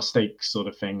sort of last stakes sort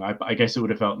of thing. I guess it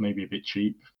would have felt maybe a bit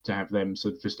cheap to have them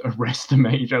sort of just arrest the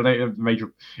major. It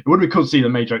would be cool to see the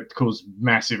major cause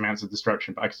massive amounts of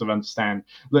destruction, but I sort of understand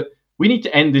that we need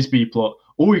to end this B plot.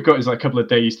 All we've got is like a couple of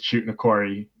days to shoot in a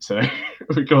quarry. So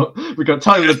we got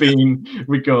Tyler Bean,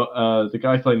 we got the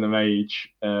guy playing the mage,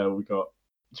 we got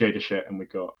Jada Shett, and we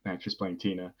got an actress playing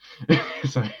Tina.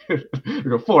 So we've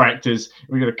got 4 actors,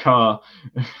 we got a car,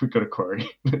 we got a quarry.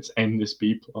 Let's end this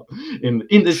B plot in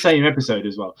the same episode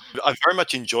as well. I very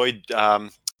much enjoyed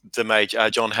the mage,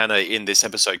 John Hannah, in this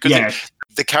episode, because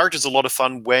the character's a lot of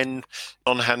fun when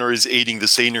John Hannah is eating the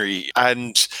scenery,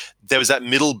 and there was that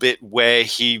middle bit where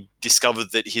he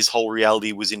discovered that his whole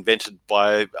reality was invented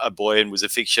by a boy and was a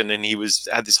fiction, and he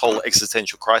had this whole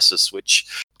existential crisis,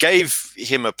 which gave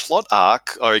him a plot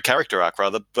arc, or a character arc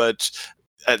rather, but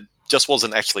it just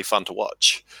wasn't actually fun to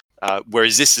watch.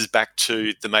 Whereas this is back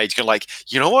to the mage going like,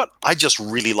 you know what? I just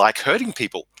really like hurting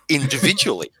people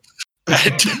individually.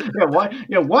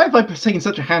 Why have I taken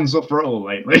such a hands-off role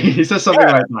lately? He says something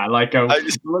like that. Like,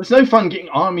 it's no fun getting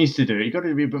armies to do it. You got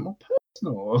to be a bit more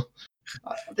personal.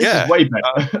 This is way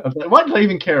better. Why did I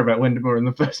even care about Wendemore in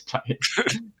the first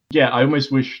place? I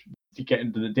almost wish to get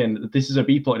into the den. This is a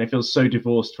B plot, and it feels so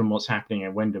divorced from what's happening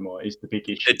at Wendemore. Is the big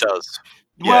issue. It does.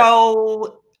 Yeah.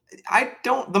 Well, I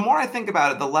don't. The more I think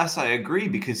about it, the less I agree,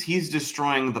 because he's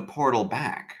destroying the portal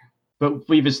back. But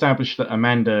we've established that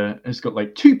Amanda has got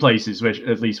like 2 places where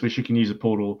she can use a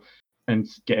portal and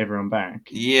get everyone back.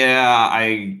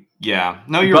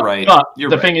 No, you're right. But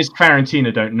the thing is, Farah and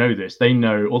Tina don't know this.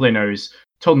 All they know is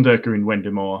Todd and Dirk are in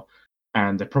Wendemore,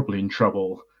 and they're probably in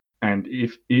trouble. And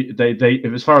if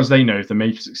as far as they know, if the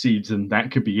mage succeeds, then that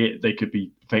could be it. They could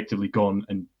be effectively gone,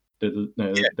 and they're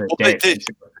dead.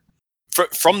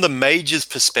 From the Mage's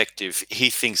perspective, he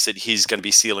thinks that he's going to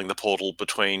be sealing the portal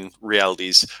between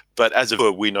realities. But as it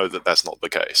were, we know that that's not the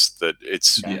case. That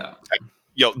it's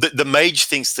the Mage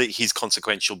thinks that he's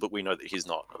consequential, but we know that he's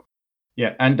not.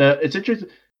 Yeah, and it's interesting.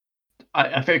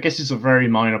 I guess it's a very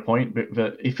minor point,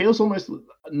 but it feels almost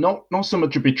not so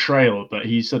much a betrayal, but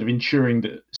he's sort of ensuring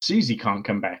that Susie can't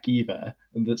come back either,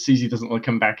 and that Susie doesn't want to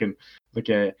come back and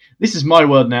this is my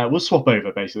world now. We'll swap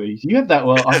over. Basically, you have that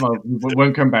world.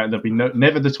 Won't come back. There'll be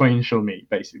never the twain shall meet.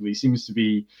 Basically, seems to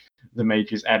be the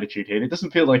Mage's attitude here. And it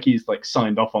doesn't feel like he's like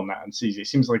signed off on that. And Susie, it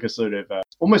seems like a sort of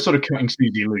almost sort of cutting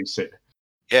Susie loose here.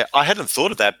 Yeah, I hadn't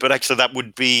thought of that, but actually that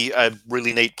would be a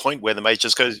really neat point where the Mage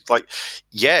just goes like,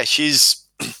 yeah, she's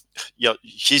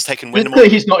taken Wyndham.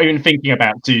 He's not even thinking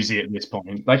about Susie at this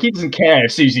point. Like, he doesn't care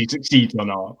if Susie succeeds or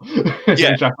not.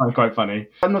 Yeah. Which I find quite funny.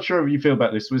 I'm not sure how you feel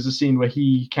about this. There's a scene where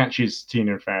he catches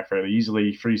Tina and Farrah fairly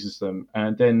easily, freezes them,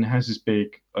 and then has this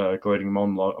big gloating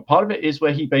monologue. A part of it is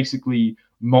where he basically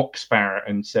mocks Farrah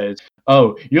and says,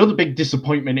 oh, you're the big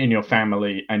disappointment in your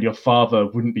family, and your father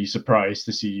wouldn't be surprised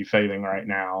to see you failing right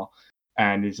now.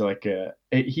 And it's like,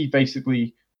 he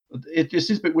basically... It just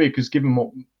is a bit weird because given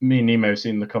what me and Nemo see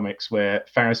in the comics, where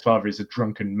Farrah's father is a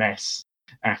drunken mess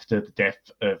after the death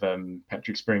of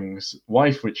Patrick Spring's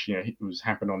wife, which was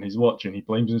happened on his watch, and he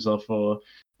blames himself for,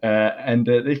 and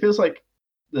it feels like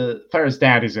Farrah's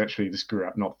dad is actually the screw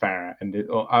up, not Farrah. And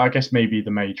I guess maybe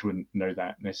the Mage wouldn't know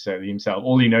that necessarily himself.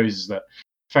 All he knows is that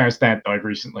Farrah's dad died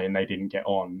recently, and they didn't get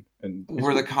on. And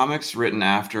were the comics written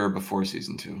after or before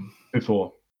season 2?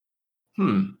 Before.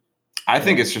 I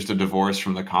think it's just a divorce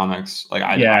from the comics.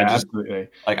 Absolutely.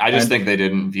 I just think they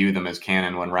didn't view them as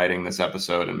canon when writing this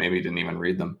episode, and maybe didn't even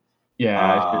read them.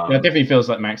 Yeah, it definitely feels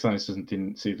like Max Landis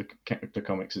didn't see the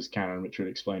comics as canon, which would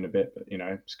explain a bit. But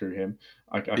screw him.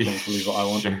 I can't believe what I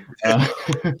want. Sure.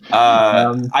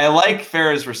 I like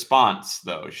Farrah's response,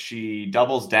 though. She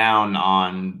doubles down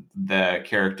on the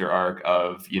character arc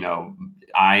of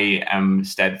I am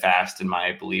steadfast in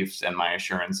my beliefs and my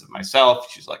assurance of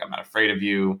myself. She's like, I'm not afraid of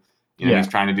you. He's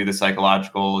trying to do the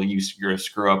psychological, you're a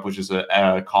screw up, which is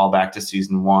a callback to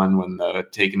season 1 when the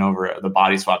taking over the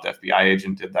body swapped FBI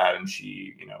agent did that, and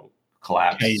she,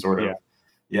 collapsed sort of.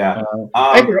 Yeah.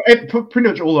 Pretty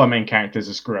much all our main characters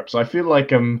are screw ups. So I feel like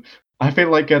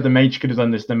the Mage could have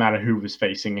done this no matter who was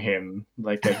facing him.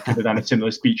 Like, could have done a similar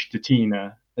speech to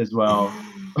Tina as well.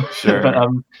 Sure. But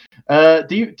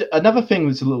another thing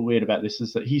that's a little weird about this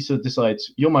is that he sort of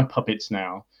decides, you're my puppets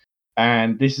now.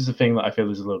 And this is a thing that I feel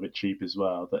is a little bit cheap as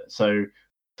well. So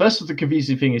first of the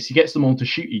confusing thing is he gets them all to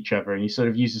shoot each other, and he sort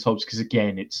of uses Hobbs because,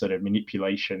 again, it's sort of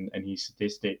manipulation, and he's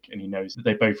sadistic, and he knows that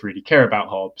they both really care about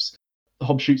Hobbs.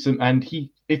 Hobbs shoots him, and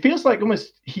it feels like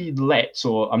almost he lets,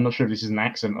 or I'm not sure if this is an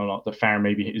accident or not, that Farrah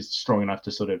maybe is strong enough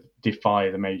to sort of defy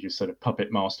the Mage's sort of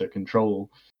puppet master control,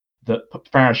 that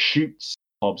Farrah shoots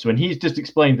Hobbs when he's just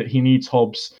explained that he needs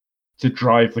Hobbs to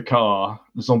drive the car,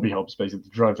 the zombie Hobbs basically, to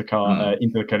drive the car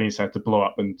into the Cunning South to blow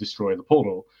up and destroy the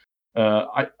portal.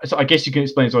 So I guess you can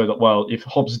explain as well that, well, if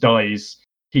Hobbs dies,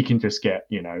 he can just get,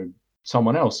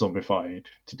 someone else zombified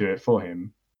to do it for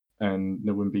him, and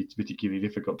it wouldn't be particularly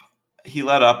difficult. He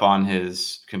let up on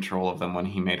his control of them when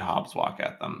he made Hobbs walk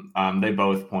at them. They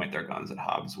both point their guns at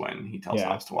Hobbs when he tells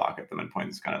Hobbs to walk at them and point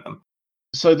his gun at them.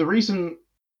 So the reason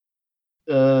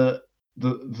the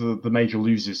Major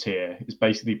loses here is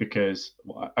basically because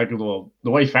the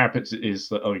way Farrah puts it is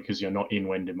that because you're not in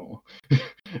Wendemore,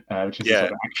 which is a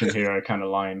sort of action hero kind of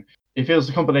line. It feels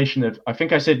a combination of, I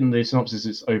think I said in the synopsis,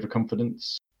 it's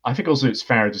overconfidence. I think also it's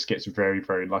Farrah just gets very,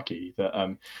 very lucky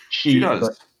that she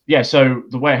does. So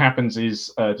the way it happens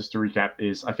is, just to recap,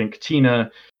 is I think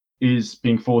Tina is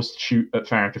being forced to shoot at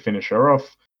Farrah to finish her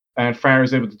off, and Farrah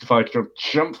is able to defy control,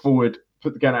 jump forward,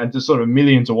 put the gun out, and just sort of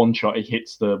 1,000,000 to one shot, it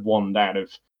hits the wand out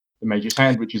of the Mage's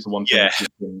hand, which is the one thing that gives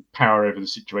him power over the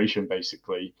situation,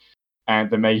 basically. And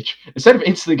the Mage, instead of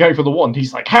instantly going for the wand,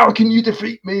 he's like, how can you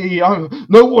defeat me?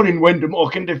 No one in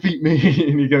Wendemore can defeat me.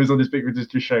 And he goes on this big, it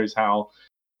just shows how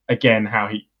he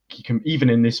can, even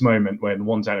in this moment when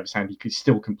one's out of his hand, he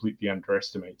still completely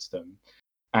underestimates them.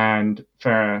 And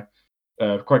Farrah,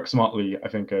 quite smartly, I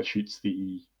think, shoots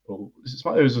the... Well,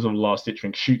 it was a last ditch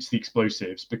thing, shoots the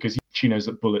explosives because she knows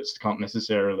that bullets can't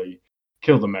necessarily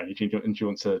kill the Mage, and she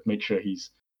wants to make sure he's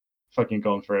fucking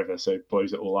gone forever, so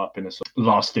blows it all up in a sort of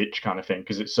last ditch kind of thing,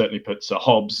 because it certainly puts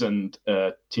Hobbs and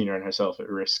Tina and herself at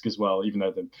risk as well, even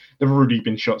though they've already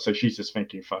been shot, so she's just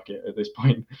thinking fuck it at this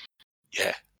point.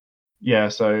 Yeah,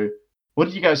 so what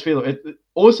did you guys feel? It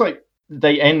almost like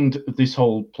they end this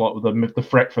whole plot with the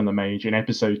threat from the Mage in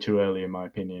episode 2 early, in my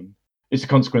opinion. It's a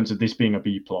consequence of this being a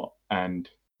B plot, and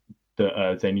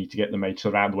that they need to get the mage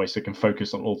sort of out of the way so they can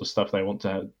focus on all the stuff they want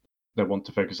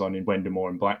to focus on in Wendemore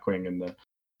and Blackwing in the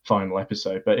final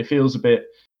episode. But it feels a bit,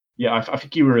 yeah, I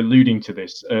think you were alluding to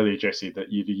this earlier, Jesse,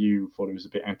 that you thought it was a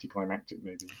bit anticlimactic,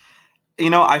 maybe.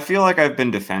 I feel like I've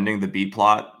been defending the B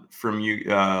plot from you,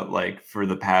 like for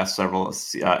the past several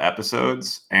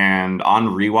episodes, and on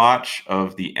rewatch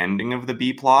of the ending of the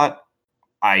B plot,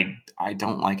 I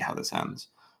don't like how this ends.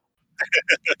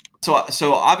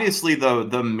 So obviously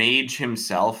the mage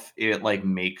himself, it like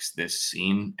makes this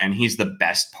scene, and he's the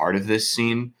best part of this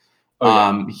scene.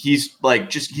 He's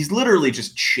literally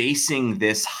just chasing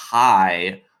this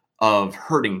high of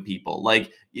hurting people.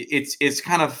 Like it's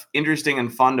kind of interesting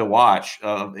and fun to watch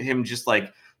him just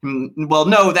like, well,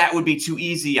 no, that would be too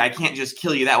easy. I can't just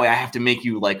kill you that way. I have to make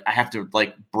you I have to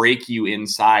break you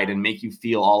inside and make you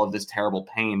feel all of this terrible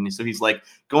pain. So he's like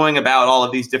going about all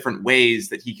of these different ways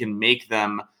that he can make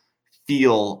them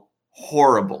feel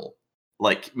horrible,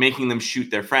 like making them shoot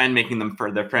their friend, making them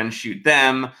for their friend shoot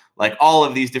them, like all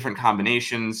of these different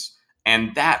combinations.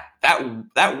 And that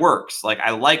works. Like,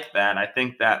 I like that. I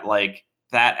think that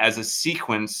that as a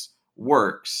sequence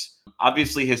works.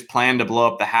 Obviously his plan to blow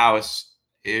up the house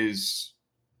is,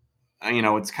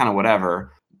 it's kind of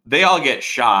whatever. They all get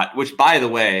shot, which, by the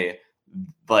way,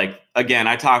 again,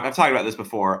 I've talked about this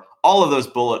before. All of those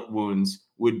bullet wounds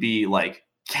would be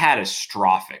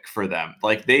catastrophic for them.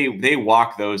 They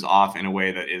walk those off in a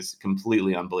way that is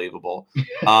completely unbelievable.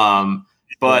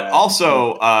 But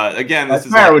also, again, this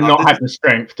is Farah would not have the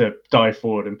strength to dive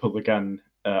forward and pull the gun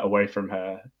away from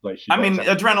her.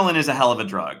 Adrenaline is a hell of a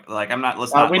drug.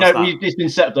 It's been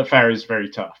set up that Farah is very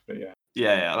tough, but yeah.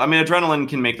 Yeah. I mean, adrenaline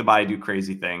can make the body do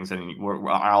crazy things, and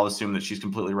I'll assume that she's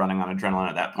completely running on adrenaline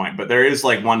at that point. But there is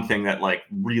one thing that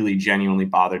really genuinely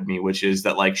bothered me, which is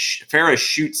that Farah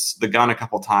shoots the gun a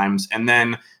couple times and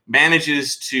then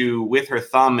manages to, with her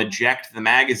thumb, eject the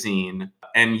magazine,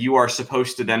 and you are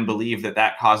supposed to then believe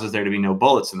that causes there to be no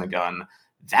bullets in the gun.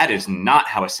 That is not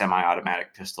how a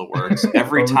semi-automatic pistol works.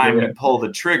 Every time you pull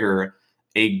the trigger,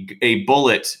 a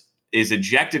bullet is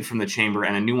ejected from the chamber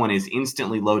and a new one is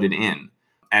instantly loaded in.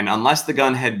 And unless the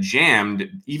gun had jammed,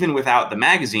 even without the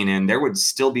magazine in, there would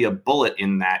still be a bullet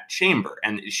in that chamber.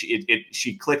 And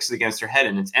she clicks against her head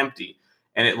and it's empty.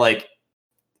 And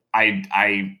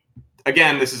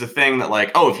again, this is a thing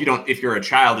that if you're a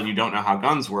child and you don't know how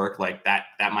guns work, that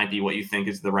might be what you think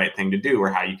is the right thing to do or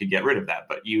how you could get rid of that.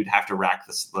 But you'd have to rack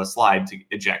the slide to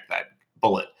eject that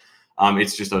bullet.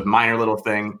 It's just a minor little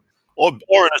thing. Or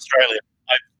in Australia.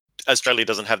 Australia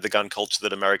doesn't have the gun culture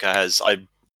that America has. I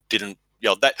didn't,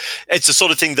 that it's the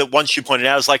sort of thing that once you pointed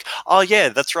out, it's like, oh yeah,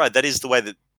 that's right. That is the way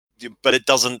that, but it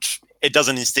doesn't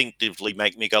instinctively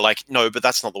make me go no, but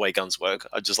that's not the way guns work.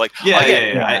 I just I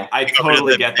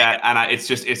totally get that. And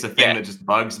it's a thing that just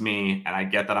bugs me. And I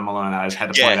get that I'm alone and I just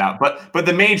had to point it out. But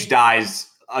the mage dies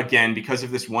again because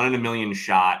of this 1 in a million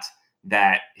shot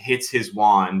that hits his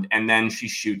wand. And then she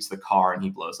shoots the car and he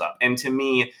blows up. And to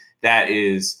me, that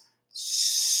is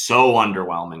so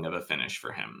underwhelming of a finish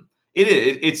for him.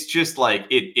 It's just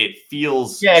it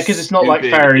feels because it's not like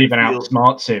Farah even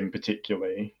outsmarts him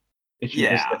particularly. If she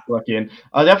just gets lucky in.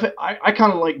 I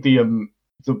kind of like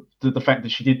the fact that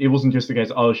she did. It wasn't just the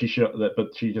case. Oh, she shot that,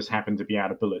 but she just happened to be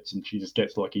out of bullets and she just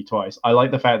gets lucky twice. I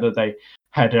like the fact that they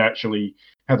had actually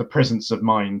had the presence of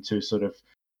mind to sort of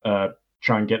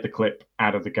try and get the clip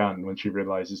out of the gun when she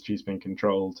realizes she's been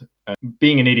controlled.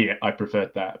 Being an idiot, I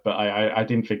preferred that, but I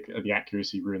didn't think the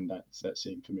accuracy ruined that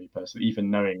scene for me personally,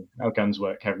 even knowing how guns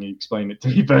work, having you explain it to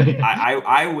me. But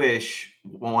I wish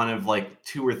one of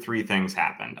 2 or 3 things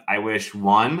happened. I wish,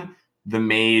 one, the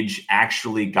mage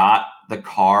actually got the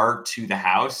car to the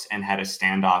house and had a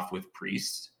standoff with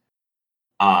Priest.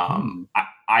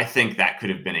 I think that could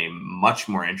have been a much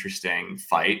more interesting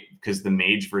fight because the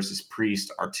mage versus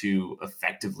Priest are 2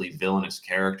 effectively villainous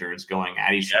characters going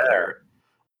at each other.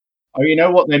 Oh, you know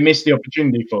what they missed the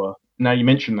opportunity for? Now you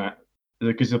mention that,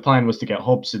 because the plan was to get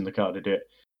Hobbs in the car to do it.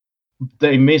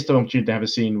 They missed the opportunity to have a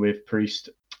scene with Priest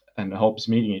and Hobbs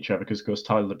meeting each other because, of course,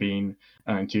 Tyler Bean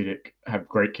and Tudyk have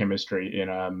great chemistry in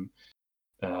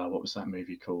what was that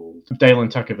movie called? Dale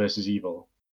and Tucker versus Evil.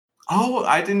 Oh,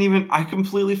 I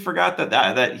completely forgot that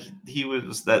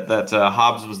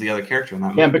Hobbs was the other character in that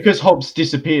movie. Yeah, because Hobbs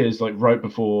disappears right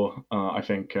before I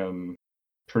think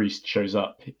Priest shows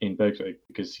up in Berkeley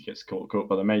because he gets caught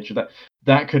by the mage.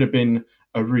 That could have been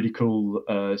a really cool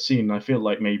scene. I feel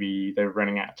like maybe they were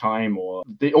running out of time, or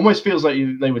it almost feels like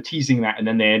they were teasing that, and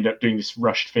then they end up doing this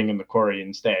rushed thing in the quarry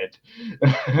instead.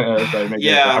 So maybe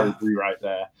a hurried rewrite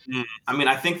there. I mean,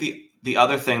 I think the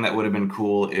other thing that would have been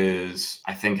cool is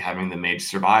I think having the mage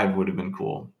survive would have been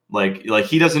cool. Like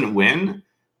he doesn't win,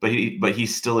 but he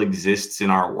still exists in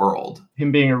our world.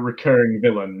 Him being a recurring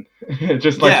villain,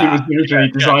 just like he was originally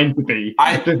designed to be.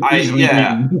 I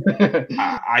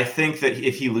think that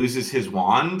if he loses his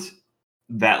wand,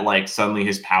 that like suddenly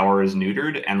his power is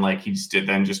neutered, and like he's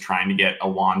then just trying to get a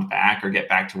wand back or get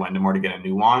back to Wendemore to get a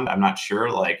new wand. I'm not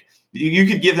sure. Like you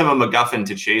could give him a MacGuffin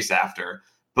to chase after,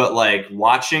 but like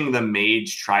watching the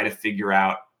mage try to figure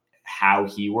out how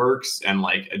he works and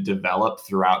like develop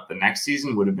throughout the next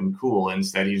season would have been cool.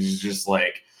 Instead, he's just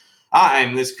like,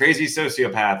 I'm this crazy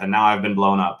sociopath and now I've been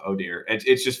blown up. Oh dear.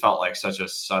 It just felt like such a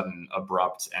sudden,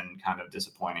 abrupt, and kind of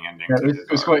disappointing ending. Yeah, it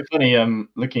was quite funny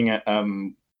looking at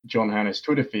John Hanna's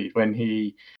Twitter feed when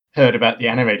he heard about the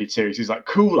animated series. He's like,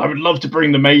 cool, I would love to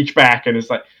bring the mage back. And it's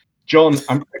like, John,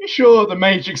 I'm pretty sure the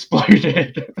mage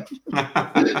exploded.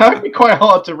 That would be quite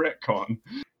hard to retcon.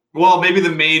 Well, maybe the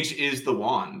mage is the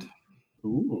wand.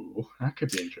 Ooh, that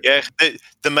could be interesting. Yeah,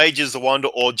 the mage is the wand,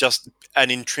 or just an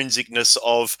intrinsicness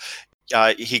of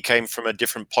he came from a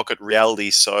different pocket reality,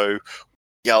 so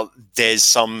there's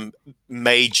some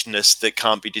mageness that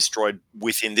can't be destroyed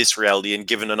within this reality, and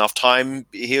given enough time,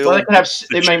 he'll... Well,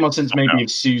 it made more sense maybe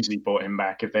if Susie brought him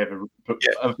back, if they ever...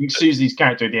 I think Susie's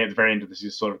character at the very end of this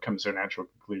is sort of comes to a natural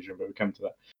conclusion, but we'll come to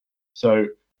that. So...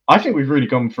 I think we've really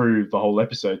gone through the whole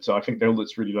episode, so I think all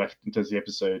that's really left in terms of the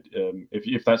episode,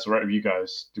 if that's all right with you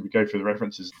guys, do we go through the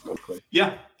references quickly?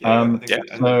 Yeah.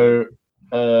 So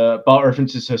Bart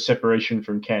references her separation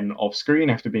from Ken off screen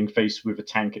after being faced with a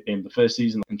tank in the first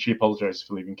season, and she apologizes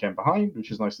for leaving Ken behind,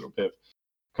 which is a nice little bit of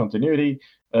continuity.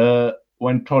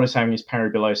 When Todd is having his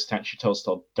parabilitis attack, she tells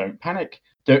Todd, don't panic.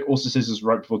 Dirk also says this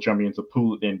right before jumping into the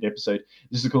pool at the end of the episode.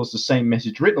 This is, of course, the same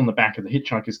message written on the back of the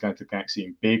Hitchhiker's Guide to the Galaxy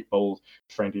in big, bold,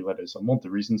 friendly letters, and one of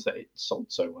the reasons that it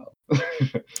sold so well.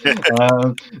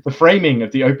 The framing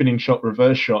of the opening shot,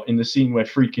 reverse shot, in the scene where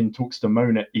Friedkin talks to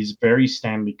Mona is very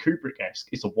Stanley Kubrick-esque.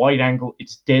 It's a wide angle,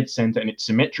 it's dead center, and it's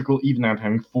symmetrical, even out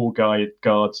having four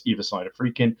guards either side of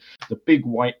Friedkin. The big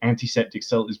white antiseptic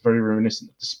cell is very reminiscent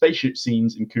of the spaceship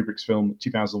scenes in Kubrick's film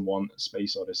 2001: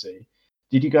 Space Odyssey.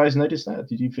 Did you guys notice that?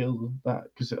 Did you feel that?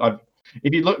 Because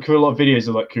if you look through a lot of videos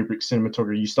of like Kubrick's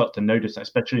cinematography, you start to notice that,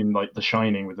 especially in like The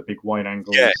Shining with the big wide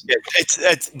angles. Yeah.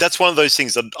 That's one of those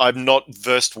things that I'm not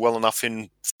versed well enough in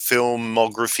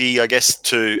filmography, I guess,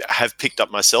 to have picked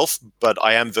up myself. But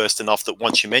I am versed enough that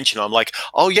once you mention it, I'm like,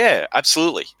 oh yeah,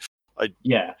 absolutely.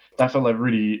 Yeah, that felt like a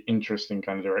really interesting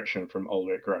kind of direction from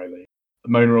Ulrich Riley.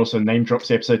 Mona also name drops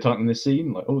the episode title in this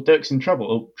scene, like, oh, Dirk's in trouble.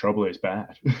 Oh, trouble is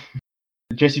bad.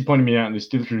 Jesse pointed me out in this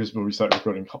before we started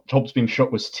recording. Hobbs being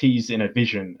shot was teased in a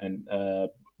vision, and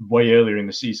way earlier in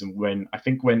the season when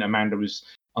Amanda was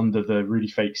under the really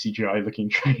fake CGI looking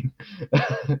train.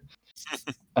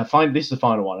 This is the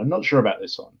final one. I'm not sure about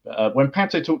this one, but when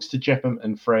Panto talks to Jepham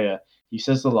and Freya, he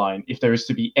says the line, "If there is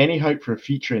to be any hope for a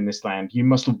future in this land, you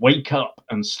must wake up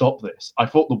and stop this." I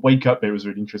thought the wake up bit was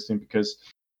really interesting because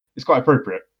it's quite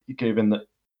appropriate, given that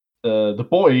the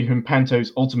boy whom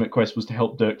Panto's ultimate quest was to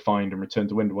help Dirk find and return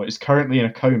to Wendemore is currently in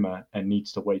a coma and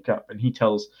needs to wake up. And he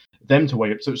tells them to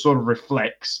wake up. So it sort of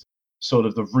reflects sort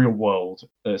of the real world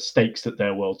stakes that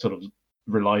their world sort of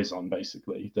relies on,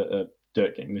 basically. That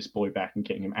Dirk getting this boy back and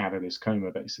getting him out of this coma,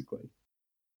 basically.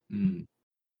 Mm.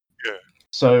 Yeah.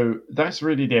 So that's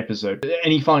really the episode.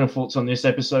 Any final thoughts on this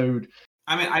episode?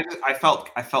 I mean, I felt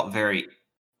very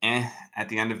at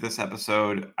the end of this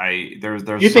episode. There's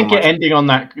Do you think it ending on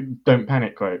that "Don't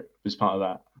panic" quote was part of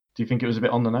that? Do you think it was a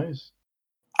bit on the nose?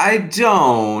 I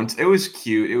don't. It was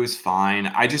cute. It was fine.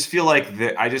 I just feel like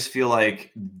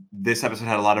this episode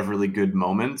had a lot of really good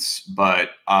moments, but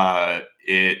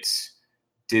it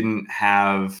didn't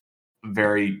have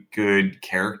very good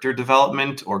character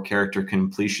development or character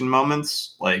completion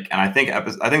moments. And I think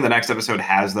the next episode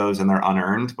has those, and they're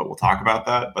unearned. But we'll talk about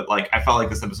that. But I felt like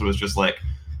this episode was just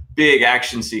big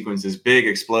action sequences, big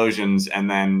explosions, and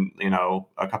then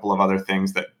a couple of other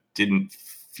things that didn't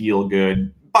feel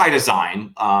good by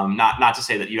design. Not to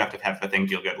say that you have to have the thing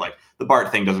feel good. Like the Bart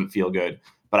thing doesn't feel good,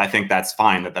 but I think that's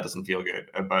fine that doesn't feel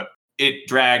good. But it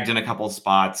dragged in a couple of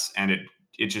spots, and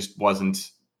it just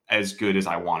wasn't as good as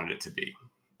I wanted it to be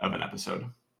of an episode.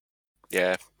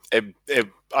 Yeah,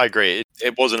 I agree.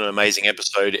 It wasn't an amazing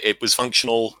episode. It was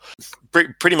functional.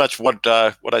 Pretty much what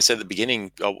I said at the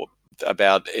beginning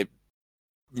about it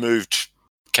moved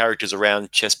characters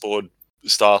around chessboard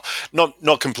style.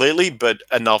 Not completely, but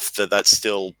enough that's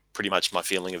still pretty much my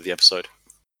feeling of the episode.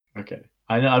 Okay.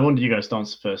 I wanted you guys to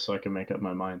answer first so I can make up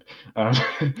my mind.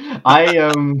 I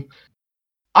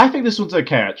think this one's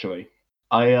okay, actually.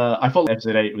 I thought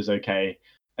episode 8 was okay,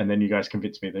 and then you guys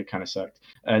convinced me that it kind of sucked.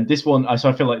 And this one, I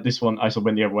feel like this one, I sort of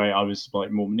went the other way. I was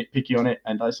more nitpicky on it,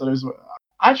 and I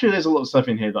actually, there's a lot of stuff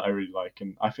in here that I really like,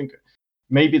 and I think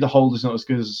maybe the whole is not as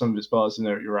good as some of its parts, and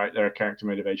you're right, there are character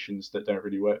motivations that don't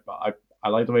really work, but I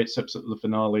like the way it sets up the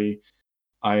finale.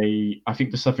 I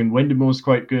think the stuff in Wendemore is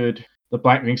quite good. The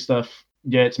Blackwing stuff,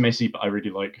 yeah, it's messy, but I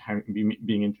really like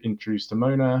being introduced to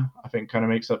Mona. I think kind of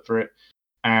makes up for it.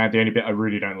 And the only bit I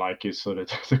really don't like is sort of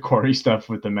the quarry stuff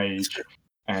with the mage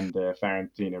and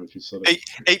Farentino, which is sort of...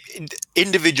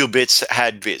 Individual bits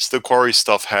had bits. The quarry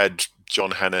stuff had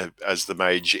John Hannah as the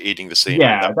mage eating the scene.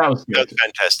 Yeah, that was good. That's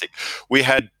fantastic. We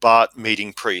had Bart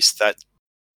meeting Priest. That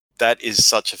is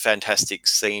such a fantastic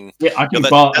scene. Yeah, I think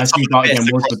Bart again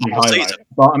was the big highlight.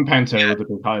 Bart and Panto were the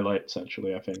big highlights,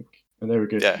 actually, I think. And they were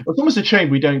good. Yeah. It's almost a shame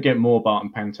we don't get more Bart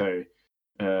and Panto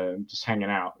just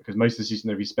hanging out, because most of the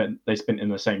season they spent in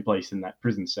the same place in that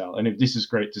prison cell. And this is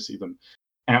great to see them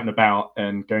out and about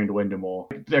and going to Wendemore.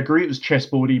 I agree it was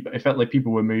chessboardy, but it felt like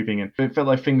people were moving, and it felt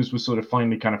like things were sort of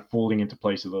finally kind of falling into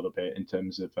place a little bit in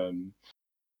terms of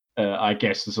I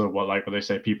guess the sort of what they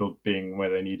say, people being where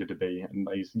they needed to be. And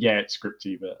it's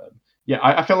scripty, but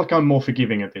I feel like I'm more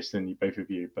forgiving of this than both of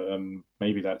you. But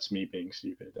maybe that's me being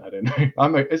stupid. I don't know.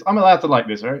 I'm allowed to like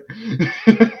this, right?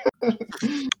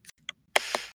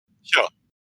 Sure.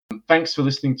 Thanks for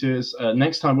listening to us.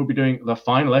 Next time we'll be doing the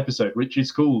final episode, which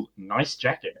is called Nice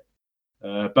Jacket.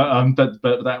 But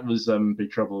that was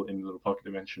Big Trouble in Little Pocket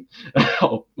Dimension.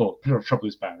 or Trouble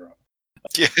is Bad, right?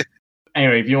 Yeah.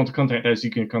 Anyway, if you want to contact us,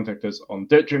 you can contact us on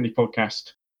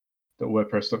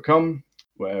dirtjourneypodcast.wordpress.com,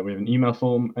 where we have an email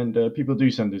form, and people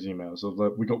do send us emails.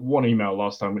 We got one email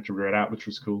last time, which we read out, which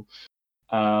was cool.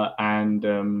 And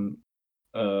you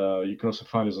can also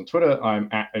find us on Twitter. I'm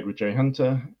at Edward J.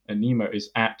 Hunter, and Nemo is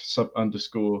at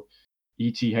 @sub_ETHR,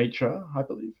 I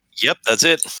believe. Yep, that's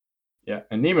it. Yeah,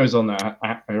 and Nemo's on there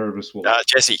at Erebus Wolf.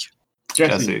 Jesse.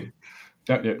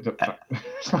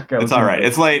 It's all right.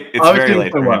 It's late. It's very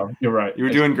late. So well. You're right. You were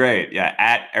doing great. Yeah,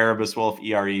 at Erebus Wolf,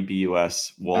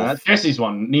 EREBUS Wolf. That's Jesse's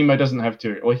one. Nemo doesn't have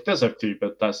two. Well, he does have two,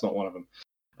 but that's not one of them.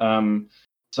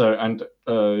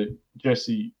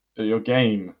 Jesse, your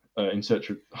game, In Search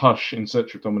of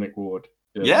Dominic Ward.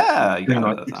 Yeah, you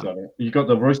got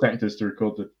the voice actors to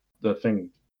record the thing.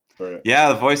 Yeah,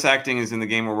 the voice acting is in the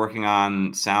game. We're working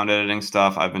on sound editing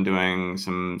stuff. I've been doing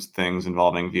some things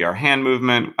involving VR hand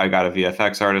movement. I got a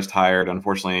VFX artist hired.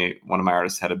 Unfortunately, one of my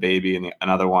artists had a baby, and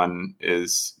another one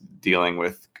is dealing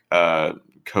with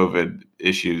COVID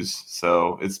issues.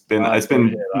 So it's been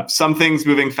some things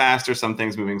moving faster, some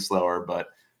things moving slower, but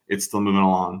it's still moving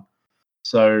along.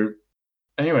 So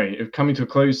anyway, coming to a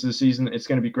close to the season, it's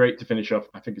going to be great to finish off.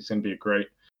 I think it's going to be a great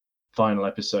final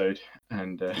episode,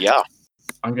 and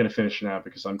I'm going to finish now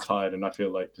because I'm tired and I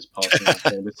feel like just passing and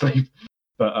going to sleep.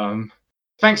 But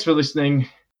thanks for listening.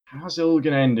 How's it all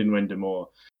going to end in Wendemore?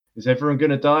 Is everyone going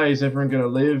to die? Is everyone going to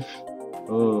live?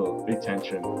 Oh, big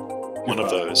tension. One of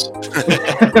those.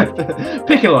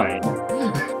 Pick a lane.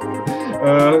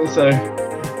 So,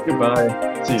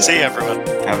 goodbye. See you, everyone.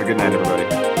 Have a good night,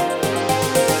 everybody.